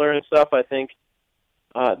the tiller and stuff, I think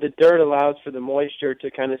the dirt allows for the moisture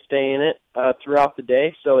to kind of stay in it throughout the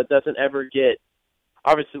day, so it doesn't ever get.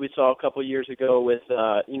 Obviously, we saw a couple years ago with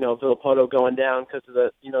Villapoto going down because of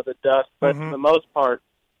the dust, but for the most part,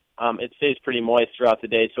 it stays pretty moist throughout the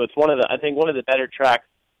day. So it's one of the better tracks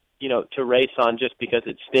to race on just because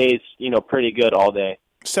it stays, pretty good all day.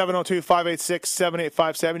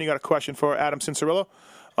 702-586-7857. You got a question for Adam Cincerillo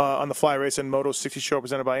on the Fly Racing Moto 60 show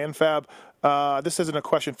presented by NFAB. This isn't a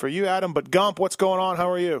question for you, Adam, but Gump, what's going on? How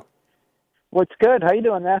are you? What's good? How you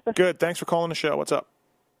doing, Matthes? Good. Thanks for calling the show. What's up?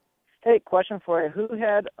 Hey, question for you. Who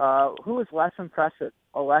was less impressive,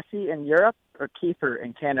 Alessi in Europe or Kiefer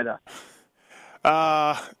in Canada?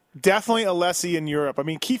 Definitely Alessi in Europe.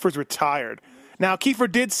 Kiefer's retired. Now,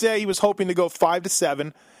 Kiefer did say he was hoping to go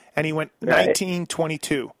 5-7, and he went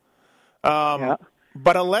 19-22. But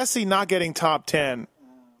Alessi not getting top 10,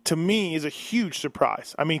 to me, is a huge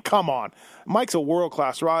surprise. Come on. Mike's a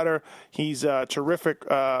world-class rider. He's a terrific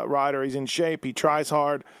rider. He's in shape. He tries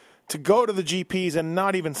hard. To go to the GPs and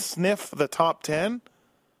not even sniff the top 10,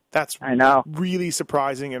 that's really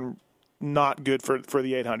surprising and not good for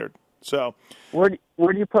the 800. So, where do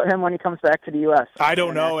you put him when he comes back to the U.S.? I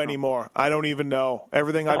don't know anymore. I don't even know.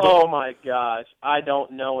 Oh my gosh, I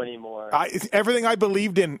don't know anymore. Everything I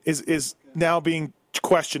believed in is now being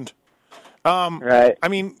questioned. Right.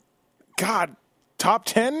 God, top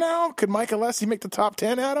 10 now? Could Mike Alessi make the top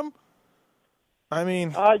 10, Adam?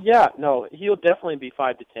 No, he'll definitely be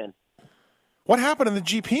 5-10. What happened in the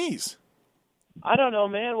GPs? I don't know,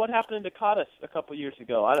 man. What happened in Ducatis a couple years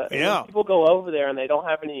ago? Yeah. People go over there and they don't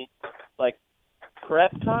have any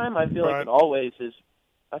prep time. I feel like it always is.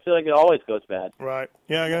 I feel like it always goes bad. Right.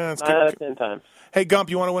 Yeah. 9 out of 10 times. Hey,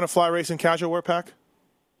 Gump, you want to win a Fly Racing casual wear pack?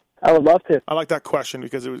 I would love to. I like that question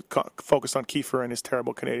because it was focused on Kiefer and his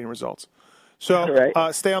terrible Canadian results. So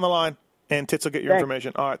stay on the line, and Tits will get your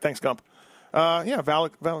information. All right. Thanks, Gump.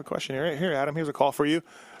 Valid question here. Here, Adam, here's a call for you.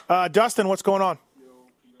 Dustin, what's going on?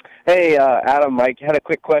 Hey, Adam, Mike, had a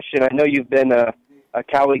quick question. I know you've been a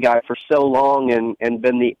Cali guy for so long and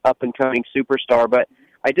been the up-and-coming superstar, but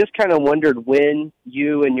I just kind of wondered when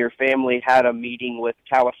you and your family had a meeting with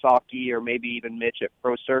Kawasaki or maybe even Mitch at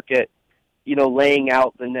Pro Circuit, laying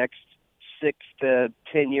out the next 6 to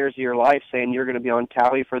 10 years of your life, saying you're going to be on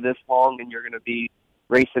Cali for this long and you're going to be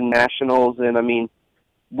racing nationals. And,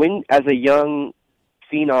 when, as a young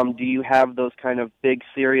phenom, do you have those kind of big,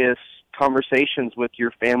 serious conversations with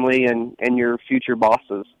your family and your future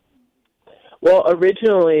bosses? Well,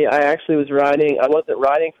 originally I actually was riding. I wasn't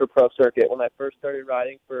riding for Pro Circuit when I first started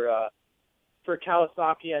riding for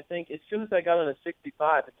Kawasaki. I think as soon as I got on a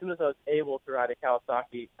 65, as soon as I was able to ride a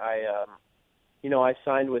Kawasaki, I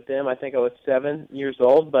signed with them. I think I was 7 years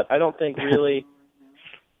old, but I don't think really,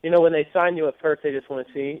 when they sign you at first, they just want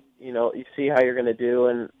to see, you see how you're going to do.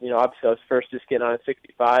 And, obviously I was first just getting on a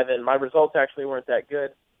 65, and my results actually weren't that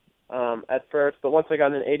good at first. But once I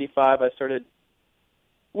got in 85, I started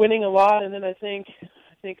winning a lot. And then I think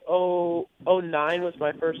 09 was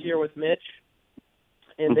my first year with Mitch.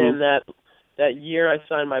 And then that year I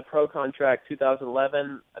signed my pro contract,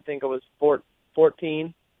 2011. I think I was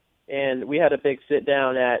 14. And we had a big sit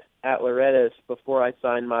down at Loretta's before I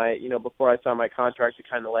signed my contract to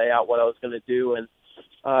kind of lay out what I was going to do. And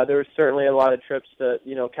there was certainly a lot of trips to,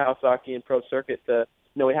 Kawasaki and Pro Circuit to,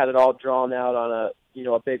 we had it all drawn out on a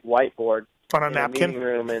big whiteboard on a in napkin meeting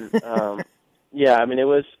room. And, yeah, I mean, it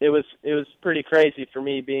was pretty crazy for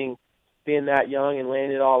me being that young and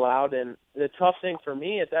laying it all out. And the tough thing for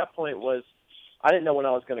me at that point was I didn't know when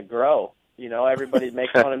I was going to grow. Everybody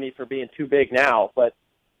makes fun of me for being too big now, but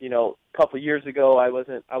a couple of years ago, I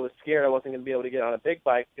was scared I wasn't going to be able to get on a big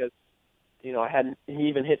bike because, I hadn't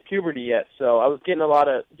even hit puberty yet. So I was getting a lot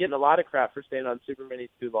of crap for staying on super minis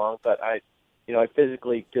too long, but I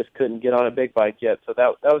physically just couldn't get on a big bike yet. So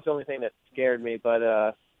that was the only thing that scared me. But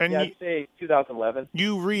I'd say 2011.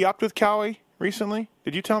 You re-upped with Cowie recently?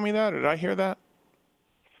 Did you tell me that? Or did I hear that?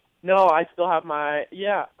 No, I still have my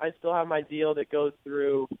deal that goes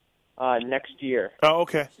through next year. Oh,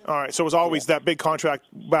 okay. All right. So it was always that big contract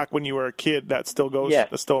back when you were a kid that still goes? Yes.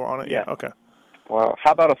 That's still on it? Yeah. Okay. Wow.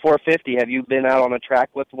 How about a 450? Have you been out on a track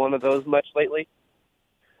with one of those much lately?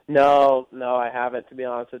 No, I haven't, to be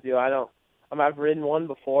honest with you. I've ridden one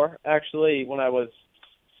before. Actually, when I was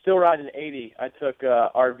still riding 80, I took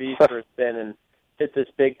RVs for a spin and hit this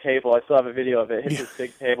big table. I still have a video of it. Hit this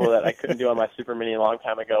big table that I couldn't do on my Super Mini a long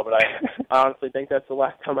time ago, but I honestly think that's the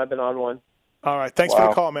last time I've been on one. All right. Thanks for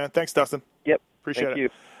the call, man. Thanks, Dustin. Yep. Appreciate Thank it. you.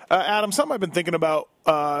 Adam, something I've been thinking about.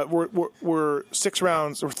 We're 6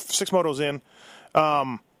 rounds or 6 motos in.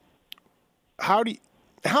 How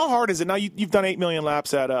hard is it now? You've done 8 million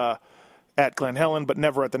laps at Glen Helen, but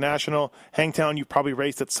never at the National. Hangtown, you've probably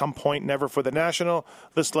raced at some point, never for the National.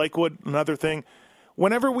 This Lakewood, another thing.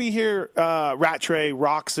 Whenever we hear Rattray,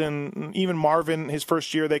 Roxon, even Marvin, his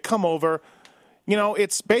first year, they come over.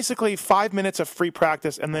 It's basically 5 minutes of free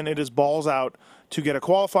practice, and then it is balls out to get a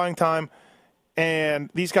qualifying time. And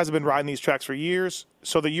these guys have been riding these tracks for years.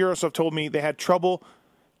 So the Euros have told me they had trouble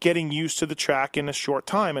getting used to the track in a short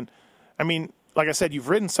time. And, I mean, like I said, you've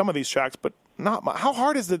ridden some of these tracks, but not much. How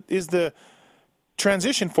hard is the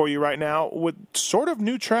transition for you right now with sort of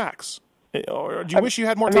new tracks? Or do you wish you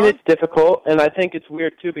had more time? I mean, it's difficult, and I think it's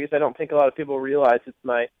weird, too, because I don't think a lot of people realize it's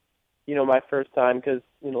my first time, because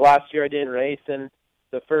last year I didn't race, and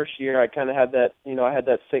the first year I kind of had that, I had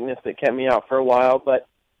that sickness that kept me out for a while. But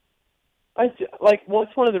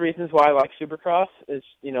it's one of the reasons why I like Supercross is,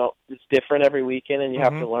 it's different every weekend, and you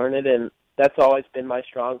have to learn it, and that's always been my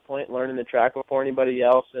strong point, learning the track before anybody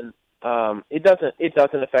else, and it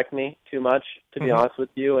doesn't affect me too much, to be honest with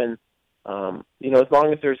you, and as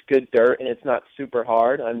long as there's good dirt and it's not super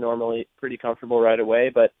hard, I'm normally pretty comfortable right away.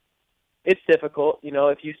 But it's difficult,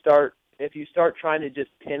 if you start trying to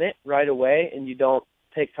just pin it right away and you don't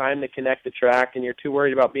take time to connect the track and you're too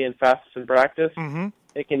worried about being fastest in practice,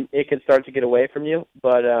 it can start to get away from you.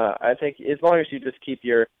 But I think as long as you just keep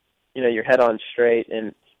your head on straight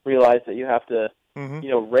and realize that you have to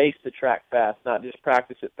race the track fast, not just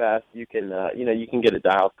practice it fast, you can get it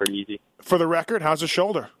dialed pretty easy. For the record, how's the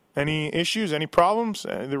shoulder? Any issues? Any problems?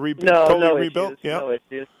 No rebuilt? Issues. Yeah. No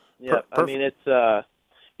issues. Yeah, I mean, it's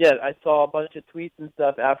I saw a bunch of tweets and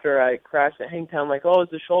stuff after I crashed at Hangtown, like, oh, is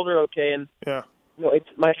the shoulder okay? And yeah,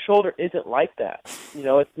 my shoulder isn't like that.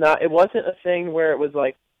 It's not. It wasn't a thing where it was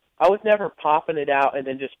like I was never popping it out and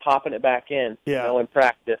then just popping it back in. In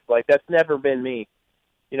practice, like that's never been me.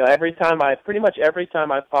 Pretty much every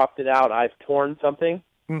time I've popped it out, I've torn something.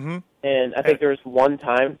 And I think there was one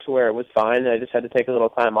time to where it was fine, and I just had to take a little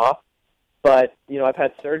time off. But I've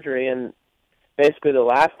had surgery, and basically the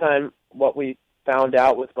last time, what we found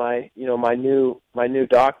out with my new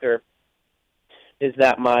doctor is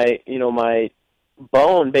that my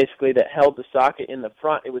bone basically that held the socket in the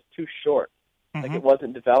front, it was too short, like it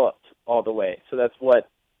wasn't developed all the way. So that's what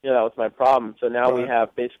that was my problem. So now we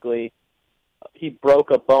have basically he broke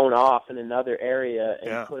a bone off in another area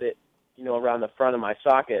and put it around the front of my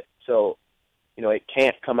socket. So it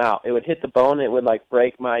can't come out. It would hit the bone. It would like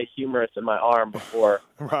break my humerus in my arm before,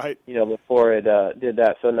 right? Before it did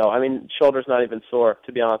that. So no, I mean, shoulder's not even sore,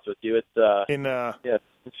 to be honest with you. It's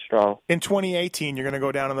it's strong. In 2018, you're going to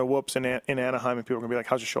go down in the whoops in Anaheim, and people are going to be like,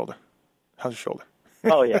 "How's your shoulder? How's your shoulder?"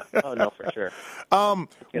 Oh yeah. Oh no, for sure. It's gonna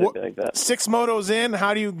be like that. 6 motos in.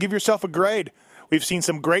 How do you give yourself a grade? We've seen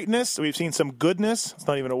some greatness. We've seen some goodness. It's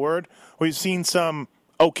not even a word. We've seen some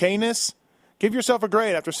okayness. Give yourself a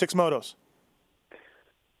grade after 6 motos.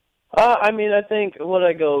 I mean, I think, would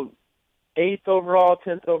I go 8th overall,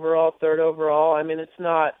 10th overall, 3rd overall? I mean, it's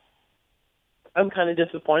not – I'm kind of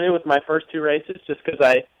disappointed with my first 2 races just because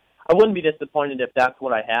I wouldn't be disappointed if that's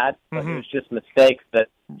what I had, but it was just mistakes that,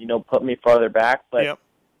 put me farther back. But,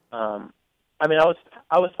 I mean, I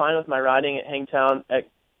was fine with my riding at Hangtown.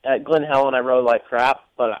 At Glen Helen, I rode like crap,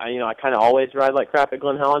 but, I kind of always ride like crap at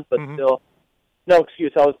Glen Helen, but still, no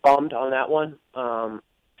excuse. I was bummed on that one.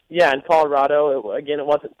 In Colorado, it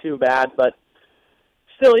wasn't too bad, but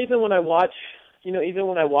still, even when I watch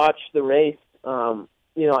the race,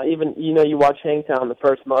 you watch Hangtown, the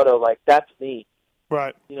first moto, like that's me.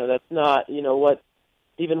 Right. That's not,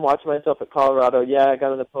 even watching myself at Colorado, I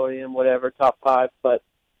got on the podium, whatever, top 5, but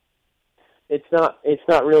it's not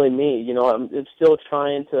really me. I'm still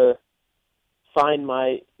trying to find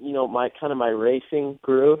my my racing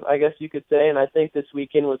groove, I guess you could say, and I think this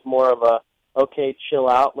weekend was more of a, okay, chill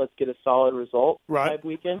out, let's get a solid result type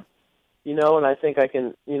weekend, and I think I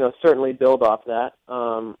can, certainly build off that.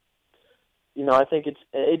 I think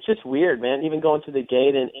it's just weird, man, even going to the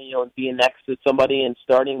gate and being next to somebody and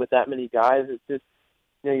starting with that many guys, it's just,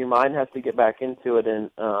 your mind has to get back into it,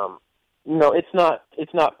 and, it's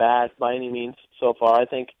not bad by any means so far. I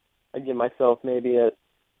think I'd give myself a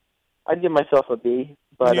B,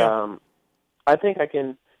 but, I think I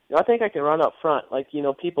can run up front. Like,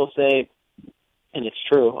 people say, and it's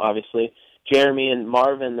true, obviously, Jeremy and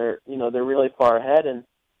Marvin, they're really far ahead, and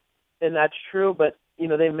that's true, but,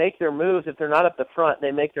 they make their moves. If they're not at the front,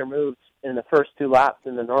 they make their moves in the first 2 laps,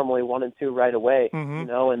 and they're normally 1 and 2 right away,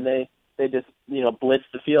 and they just, blitz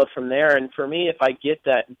the field from there. And for me, if I get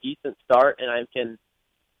that decent start and I can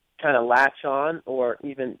kind of latch on or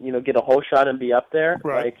even, get a whole shot and be up there,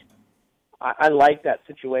 like, I like that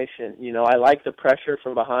situation. I like the pressure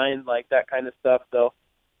from behind, like that kind of stuff, so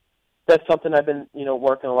that's something I've been,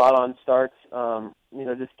 working a lot on starts,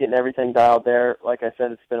 just getting everything dialed there. Like I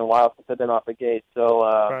said, it's been a while since I've been off the gate. So,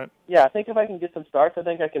 I think if I can get some starts, I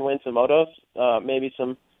think I can win some motos, maybe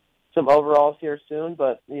some overalls here soon.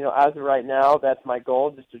 But, as of right now, that's my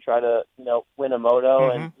goal, just to try to, win a moto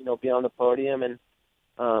and, be on the podium and,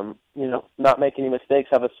 not make any mistakes,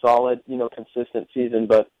 have a solid, consistent season.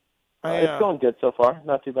 But it's going good so far.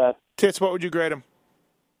 Not too bad. Tits, what would you grade him?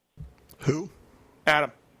 Who?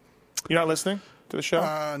 Adam. You're not listening to the show?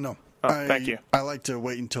 No. Thank you. I like to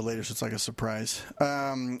wait until later, so it's like a surprise.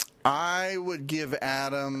 I would give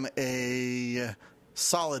Adam a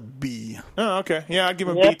solid B. Oh, okay. Yeah, I'd give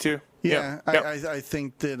him a B too. Yeah, I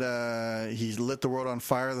think that he lit the world on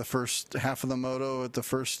fire the first half of the moto at the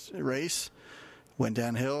first race. Went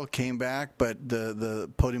downhill, came back, but the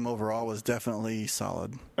podium overall was definitely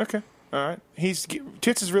solid. Okay. All right.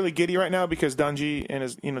 Tits is really giddy right now because Dungey and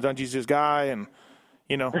Dungey's his guy, and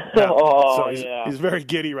he's very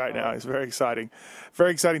giddy right now. It's very exciting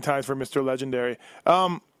times for Mr. Legendary.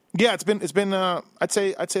 It's been. I'd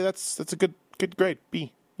say that's a good grade,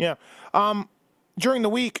 B. Yeah. During the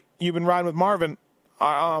week, you've been riding with Marvin.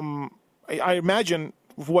 I imagine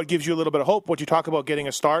what gives you a little bit of hope, what you talk about getting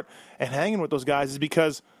a start and hanging with those guys, is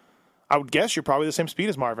because I would guess you're probably the same speed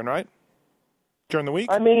as Marvin, right? During the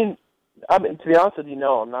week. I mean, to be honest with you,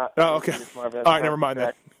 no, I'm not. Oh, okay. All right, never mind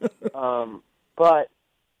that. But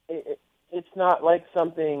it's not like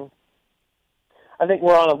something. I think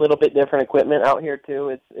we're on a little bit different equipment out here too.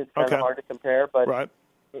 It's kind of hard to compare, but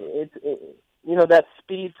it's that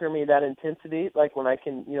speed for me, that intensity, like when I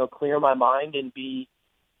can clear my mind and be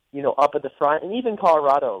up at the front, and even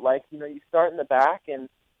Colorado, like you start in the back and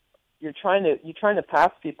you're trying to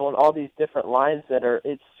pass people in all these different lines that are.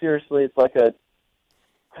 It's like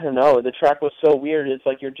I don't know. The track was so weird. It's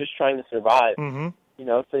like you're just trying to survive. Mm-hmm.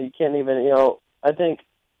 So you can't even. I think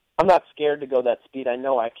I'm not scared to go that speed. I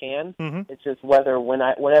know I can. Mm-hmm. It's just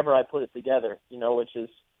whenever I put it together, which is,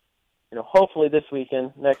 hopefully this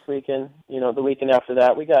weekend, next weekend, the weekend after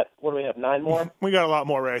that. We got, what do we have, 9 more? We got a lot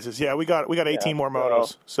more races. Yeah, we got 18 more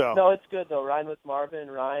motos. So no, it's good though. Riding with Marvin,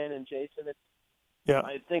 Ryan, and Jason.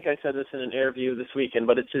 I think I said this in an interview this weekend,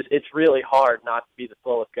 but it's really hard not to be the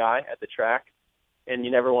slowest guy at the track, and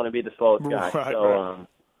you never want to be the slowest guy.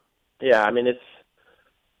 I mean,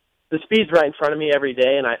 the speed's right in front of me every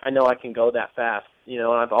day, and I know I can go that fast. and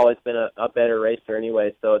I've always been a better racer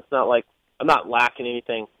anyway. So it's not like I'm not lacking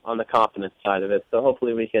anything on the confidence side of it. So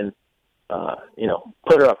hopefully we can,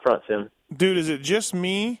 put her up front soon. Dude, is it just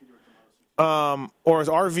me, or is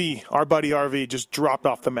RV, our buddy RV, just dropped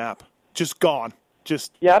off the map, just gone?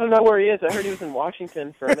 Yeah, I don't know where he is. I heard he was in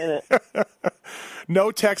Washington for a minute.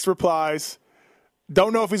 No text replies.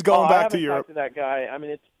 Don't know if he's going back to Europe. I haven't talked to that guy. I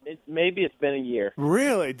mean, maybe it's been a year.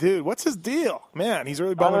 Really, dude? What's his deal? Man, he's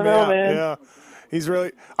really bumming I don't know, me out. man. Yeah, he's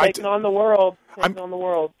really Taking on the world. I'm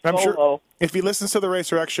sure if he listens to the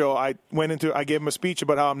Racer X show, I gave him a speech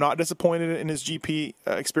about how I'm not disappointed in his GP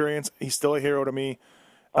experience. He's still a hero to me.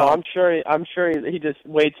 I'm sure he just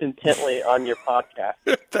waits intently on your podcast.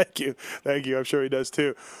 Thank you. I'm sure he does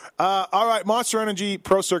too. All right, Monster Energy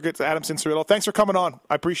Pro Circuits, Adam Cincerillo. Thanks for coming on.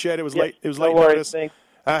 I appreciate it. It was late. It was late notice. Thanks.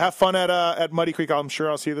 Have fun at Muddy Creek. I'm sure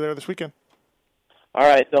I'll see you there this weekend. All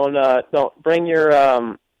right, don't bring your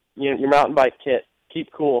mountain bike kit.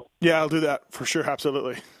 Keep cool. Yeah, I'll do that for sure.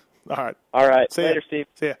 Absolutely. All right. See later, Steve.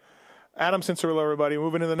 See ya. Adam Cincerillo, everybody.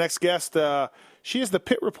 Moving to the next guest. She is the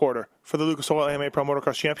pit reporter for the Lucas Oil AMA Pro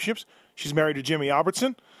Motocross Championships. She's married to Jimmy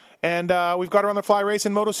Albertson. And we've got her on the Fly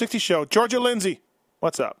Racing Moto 60 show. Georgia Lindsay,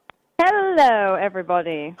 what's up? Hello,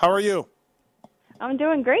 everybody. How are you? I'm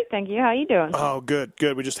doing great, thank you. How are you doing? Oh, good.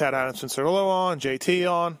 We just had Adam Cincerillo on,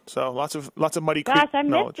 JT on, so lots of Muddy Creek Gosh, I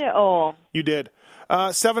knowledge. missed it all. You did.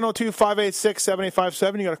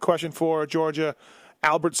 702-586-7857. You got a question for Georgia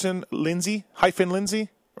Albertson Lindsay, Lindsay,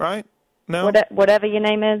 right? No? Whatever your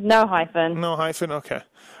name is, no hyphen. No hyphen, okay.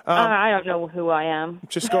 I don't know who I am.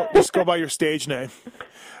 Just go by your stage name.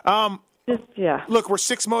 Look, we're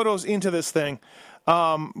 6 motos into this thing.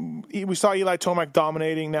 We saw Eli Tomac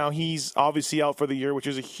dominating. Now he's obviously out for the year, which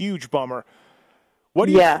is a huge bummer. What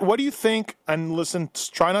do you think? And listen,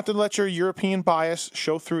 try not to let your European bias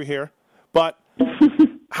show through here. But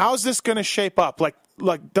how's this going to shape up? Like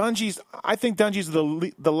Dungey's. I think Dungey's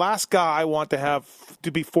the last guy I want to have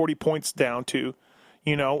to be 40 points down to.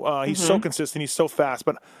 He's so consistent. He's so fast.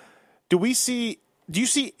 But do you see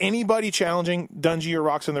anybody challenging Dungey or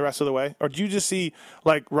Roczen the rest of the way? Or do you just see,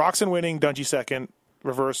 like, Roczen winning, Dungey second,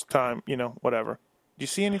 reverse time, whatever? Do you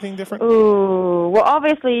see anything different? Ooh, well,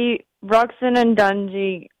 obviously, Roczen and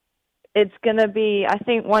Dungey, it's going to be, I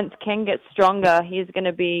think once Ken gets stronger, he's going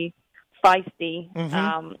to be feisty.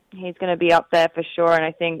 He's going to be up there for sure, and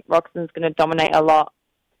I think Roczen's going to dominate a lot.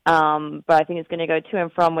 But I think it's going to go to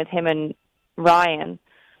and from with him and Ryan.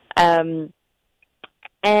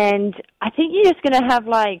 And I think you're just going to have,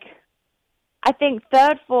 I think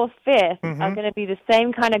third, fourth, fifth are going to be the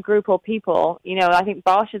same kind of group or people. I think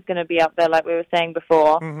Bosch is going to be up there, like we were saying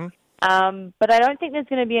before. But I don't think there's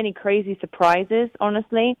going to be any crazy surprises,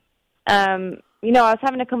 honestly. I was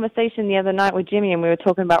having a conversation the other night with Jimmy, and we were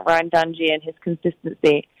talking about Ryan Dungey and his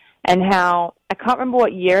consistency and how, I can't remember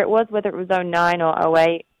what year it was, whether it was 09 or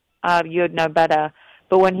 08. You would know better.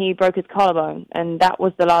 But when he broke his collarbone, and that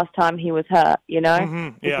was the last time he was hurt,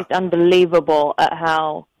 It's just unbelievable at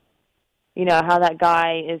how, how that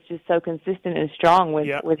guy is just so consistent and strong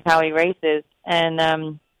with how he races. And I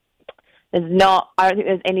don't think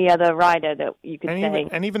there's any other rider that you could say.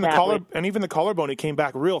 And even the collarbone, he came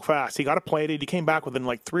back real fast. He got it plated. He came back within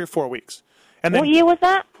 3 or 4 weeks. And then, what year was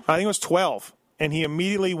that? I think it was 12. And he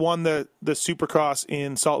immediately won the Supercross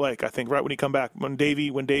in Salt Lake, I think, right when he come back, when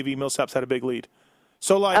Davey Millsaps had a big lead.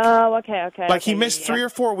 So, okay. He missed 3 or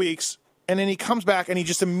 4 weeks, and then he comes back, and he's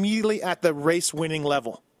just immediately at the race-winning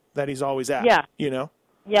level that he's always at. Yeah.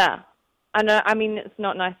 Yeah. And I mean, it's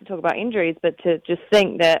not nice to talk about injuries, but to just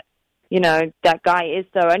think that, that guy is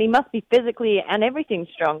so, and he must be physically and everything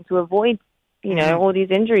strong to avoid, all these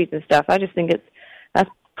injuries and stuff. I just think that's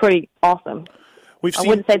pretty awesome. I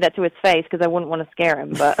wouldn't say that to his face because I wouldn't want to scare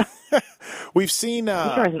him, but we've seen.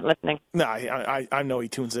 I'm sure he isn't listening. No, I know he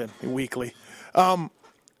tunes in weekly.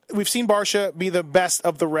 We've seen Barsha be the best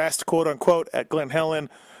of the rest, quote unquote, at Glen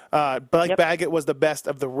Helen. Blake Baggett was the best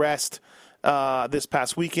of the rest this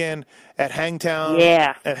past weekend at Hangtown.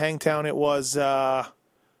 Yeah, at Hangtown it was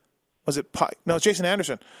it Pike? No, it's Jason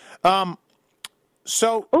Anderson.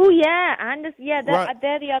 So. Oh yeah, Anderson. Yeah, right.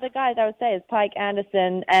 They're the other guys I would say is Pike,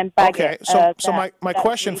 Anderson, and Baggett. Okay, so my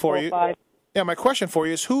question for you. Yeah, my question for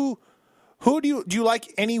you is who do you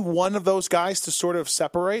like any one of those guys to sort of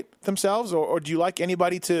separate themselves, or do you like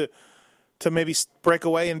anybody to maybe break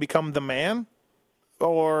away and become the man,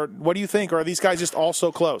 or what do you think? Or are these guys just all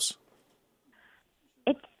so close?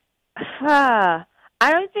 I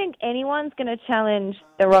don't think anyone's going to challenge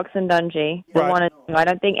the Roczen Dungey. Right. I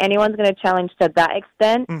don't think anyone's going to challenge to that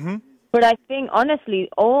extent. But I think, honestly,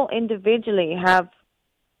 all individually have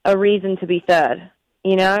a reason to be third,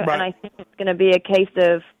 Right. And I think it's going to be a case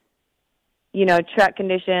of, track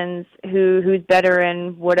conditions, who's better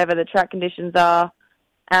in whatever the track conditions are,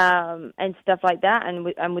 and stuff like that, and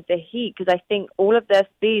with the heat, because I think all of their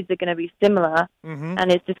speeds are going to be similar,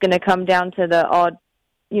 and it's just going to come down to the odd,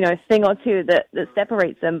 thing or two that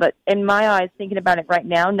separates them. But in my eyes, thinking about it right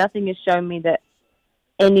now, nothing has shown me that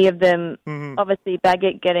any of them, obviously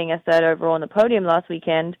Baggett getting a third overall on the podium last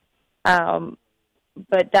weekend,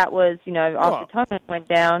 but that was, after Thomas went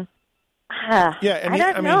down. I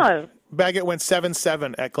don't know. Baggett went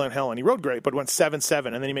 7-7 at Glen Helen. He rode great, but went 7-7,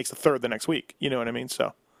 and then he makes a third the next week. You know what I mean?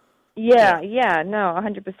 So. Yeah, no,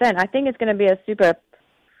 100%. I think it's going to be a super.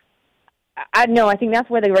 I think that's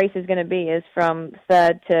where the race is going to be, is from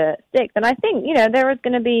third to sixth. And I think, there is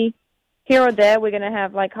going to be, here or there, we're going to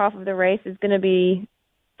have like half of the race is going to be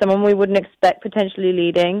someone we wouldn't expect potentially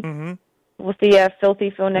leading. We'll see a filthy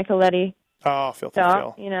Phil Nicoletti. Oh, filthy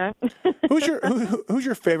start, Phil. Who's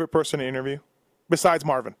your favorite person to interview besides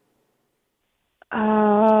Marvin?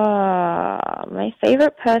 My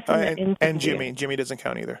favorite person and Jimmy. Jimmy doesn't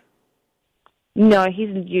count either. No, he's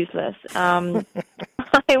useless.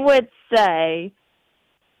 I would say,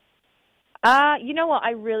 you know what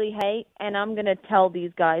I really hate, and I'm going to tell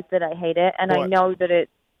these guys that I hate it, and What? I know that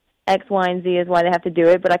it's X, Y, and Z is why they have to do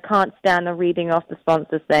it, but I can't stand the reading off the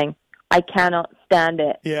sponsors thing. I cannot stand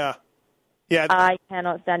it. Yeah. I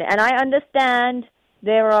cannot stand it. And I understand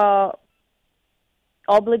there are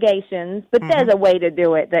obligations, but there's a way to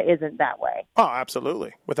do it that isn't that way. Oh,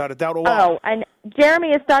 absolutely. Without a doubt. Oh, and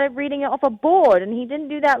Jeremy has started reading it off a board, and he didn't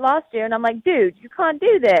do that last year, and I'm like, dude, you can't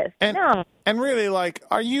do this. No. And really, like,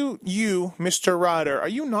 are you, Mr. Ryder, are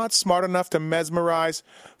you not smart enough to mesmerize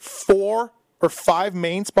 4 or 5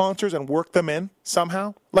 main sponsors and work them in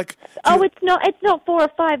somehow? Like, it's not 4 or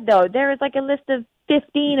 5, though. There is like a list of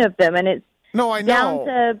 15 of them, and it's I know. down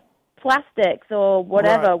to plastics or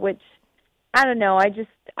whatever, which, I don't know.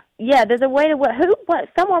 There's a way to work.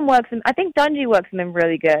 Someone works them. I think Dungey works them in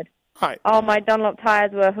really good. Right. Oh, my Dunlop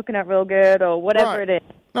tires were hooking up real good, or whatever it is.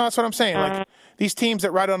 No, that's what I'm saying. Like, these teams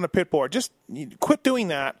that ride on the pit board, just quit doing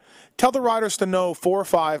that. Tell the riders to know 4 or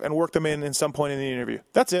 5 and work them in some point in the interview.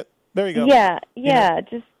 That's it. There you go. Yeah.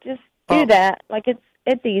 Just do that. Like,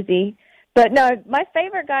 it's easy. But no, my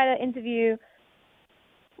favorite guy to interview,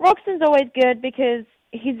 Roxon's always good because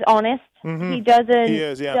he's honest. He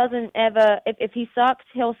doesn't ever, if he sucks,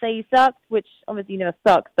 he'll say he sucks, which obviously he never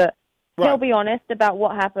sucks, but he'll be honest about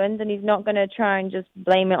what happened, and he's not going to try and just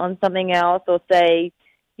blame it on something else or say,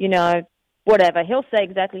 whatever. He'll say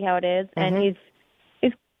exactly how it is, and he's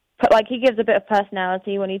like, he gives a bit of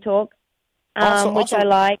personality when he talks, which I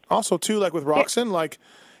like. Also, too, like with Roxon, like,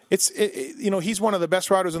 he's one of the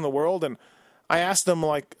best riders in the world, and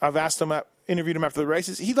I've interviewed him after the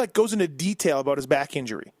races. He like goes into detail about his back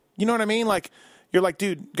injury. You know what I mean? Like, you're like,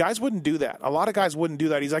 dude, guys wouldn't do that. A lot of guys wouldn't do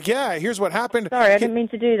that. He's like, yeah, here's what happened. Sorry, I didn't mean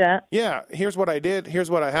to do that. Yeah, here's what I did.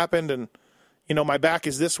 Here's what happened, and my back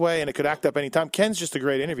is this way, and it could act up any time. Ken's just a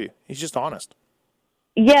great interview. He's just honest.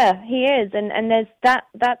 Yeah, he is, and there's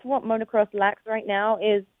that's what motocross lacks right now,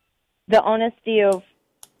 is the honesty of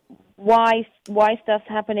why stuff's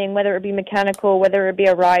happening, whether it be mechanical, whether it be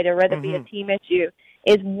a rider, whether it be a team issue.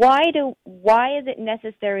 Is why is it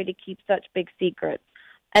necessary to keep such big secrets?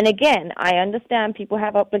 And again, I understand people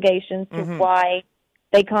have obligations to why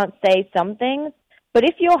they can't say some things, but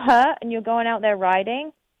if you're hurt and you're going out there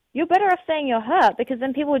riding, you're better off saying you're hurt, because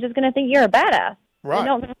then people are just going to think you're a badass. Right.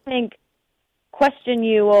 They're not going to question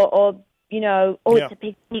you or it's a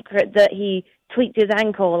big secret that he tweaked his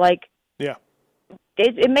ankle. Like,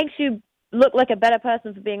 it makes you look like a better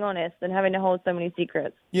person for being honest than having to hold so many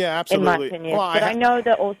secrets. Yeah, absolutely. In my opinion. But I know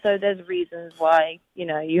that also there's reasons why,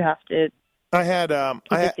 you have to I had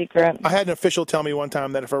keep a secret. I had an official tell me one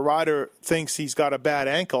time that if a rider thinks he's got a bad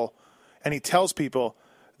ankle and he tells people,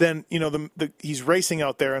 then he's racing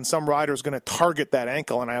out there and some rider is going to target that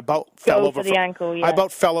ankle, and I about fell over for the ankle. Yeah. I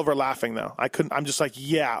about fell over laughing though. I couldn't. I'm just like,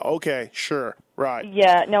 yeah, okay, sure, right.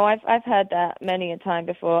 Yeah, no, I've heard that many a time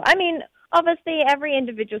before. I mean, obviously, every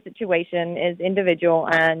individual situation is individual,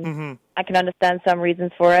 and I can understand some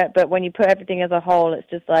reasons for it. But when you put everything as a whole, it's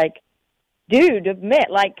just like, dude, admit,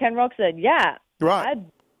 like Ken Rock said, yeah, right. I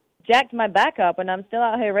jacked my back up, and I'm still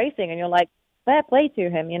out here racing, and you're like, fair play to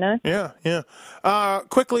him, Yeah.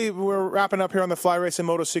 Quickly, we're wrapping up here on the Fly Racing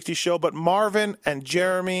Moto 60 show, but Marvin and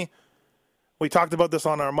Jeremy, we talked about this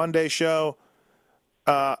on our Monday show.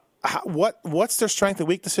 What's their strength and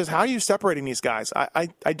weaknesses? How are you separating these guys?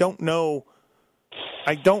 I don't know.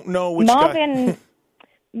 I don't know which guy.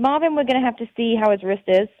 Marvin, we're going to have to see how his wrist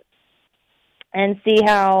is and see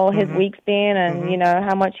how his week's been, and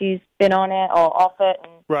how much he's been on it or off it,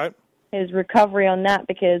 and right. his recovery on that,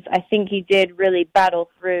 because I think he did really battle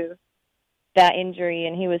through that injury,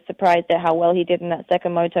 and he was surprised at how well he did in that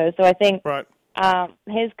second moto. So I think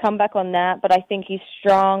his comeback on that, but I think he's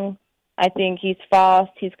strong. I think he's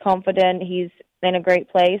fast. He's confident. He's in a great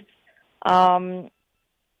place.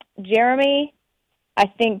 Jeremy, I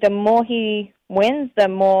think the more he wins, the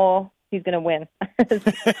more he's going to win.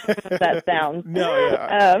 That sounds.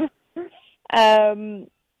 No, yeah.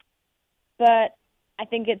 But I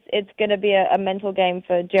think it's going to be a mental game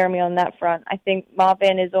for Jeremy on that front. I think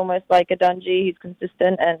Marvin is almost like a Dungey. He's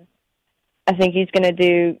consistent, and I think he's going to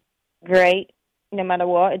do great no matter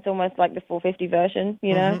what. It's almost like the 450 version,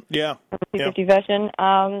 you know? Mm-hmm. Yeah. 450 version.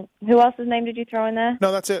 Who else's name did you throw in there?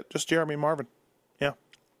 No, that's it. Just Jeremy and Marvin. Yeah.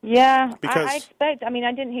 Yeah. Because I expect, I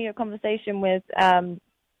didn't hear your conversation with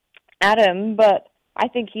Adam, but I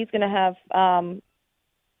think he's going to have,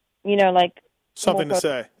 something to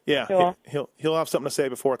say. Yeah. Sure. He'll have something to say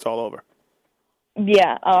before it's all over.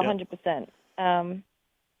 Yeah, 100%.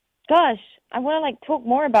 Gosh, I want to talk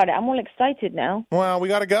more about it. I'm all excited now. Well, we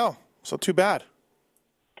got to go. So too bad.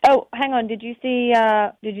 Oh, hang on. Did you see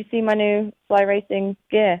my new fly racing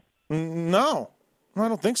gear? No, I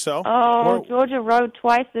don't think so. Oh, Georgia rode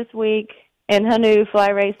twice this week in her new fly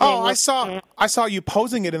racing. Oh, I saw you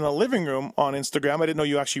posing it in the living room on Instagram. I didn't know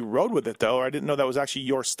you actually rode with it though, or I didn't know that was actually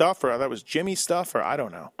your stuff, or that was Jimmy's stuff, or I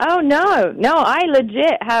don't know. Oh no, I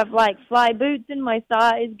legit have fly boots in my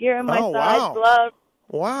size, gear in my size, gloves.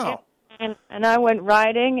 Wow. And I went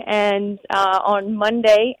riding and on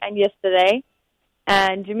Monday and yesterday,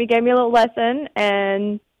 and Jimmy gave me a little lesson,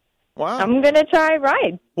 and wow, I'm gonna try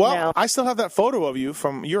ride. Well, I still have that photo of you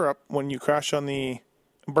from Europe when you crashed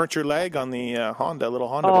burnt your leg on the little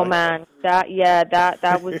Honda. Oh bike. man,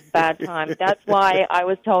 that was bad time. That's why I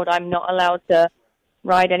was told I'm not allowed to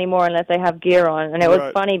ride anymore unless I have gear on. And it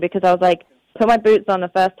was funny because I was put my boots on the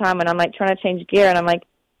first time, and I'm trying to change gear, and I'm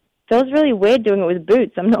feels really weird doing it with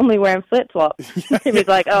boots. I'm normally wearing flip-flops. He was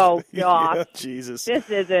like, oh, gosh. Yeah, Jesus. This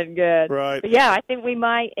isn't good. Right. But yeah, I think we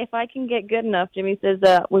might, if I can get good enough, Jimmy says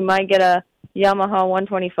that we might get a Yamaha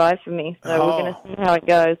 125 for me. So we're going to see how it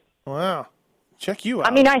goes. Wow. Check you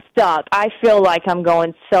out. I suck. I feel like I'm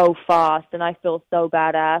going so fast, and I feel so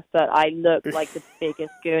badass, but I look like the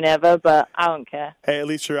biggest goon ever, but I don't care. Hey, at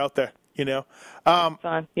least you're out there, you know.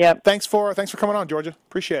 Fun. Yep. Thanks for coming on, Georgia.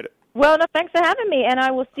 Appreciate it. Well, no, thanks for having me, and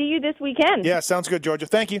I will see you this weekend. Yeah, sounds good, Georgia.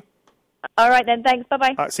 Thank you. All right, then. Thanks.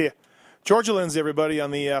 Bye-bye. All right, see you. Georgia Lindsay, everybody,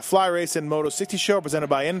 on the Fly Race and Moto 60 show presented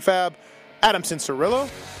by Infab. Adam Cincerillo,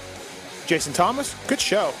 Jason Thomas. Good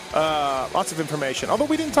show. Lots of information. Although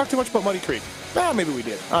we didn't talk too much about Muddy Creek. Maybe we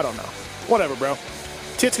did. I don't know. Whatever, bro.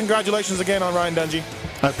 Tits, congratulations again on Ryan Dungey.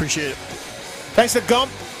 I appreciate it. Thanks to Gump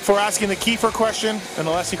for asking the Kiefer question and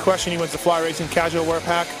the Leslie question. He wins the Fly Racing Casual Wear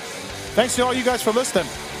Pack. Thanks to all you guys for listening.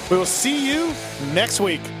 We will see you next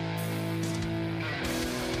week.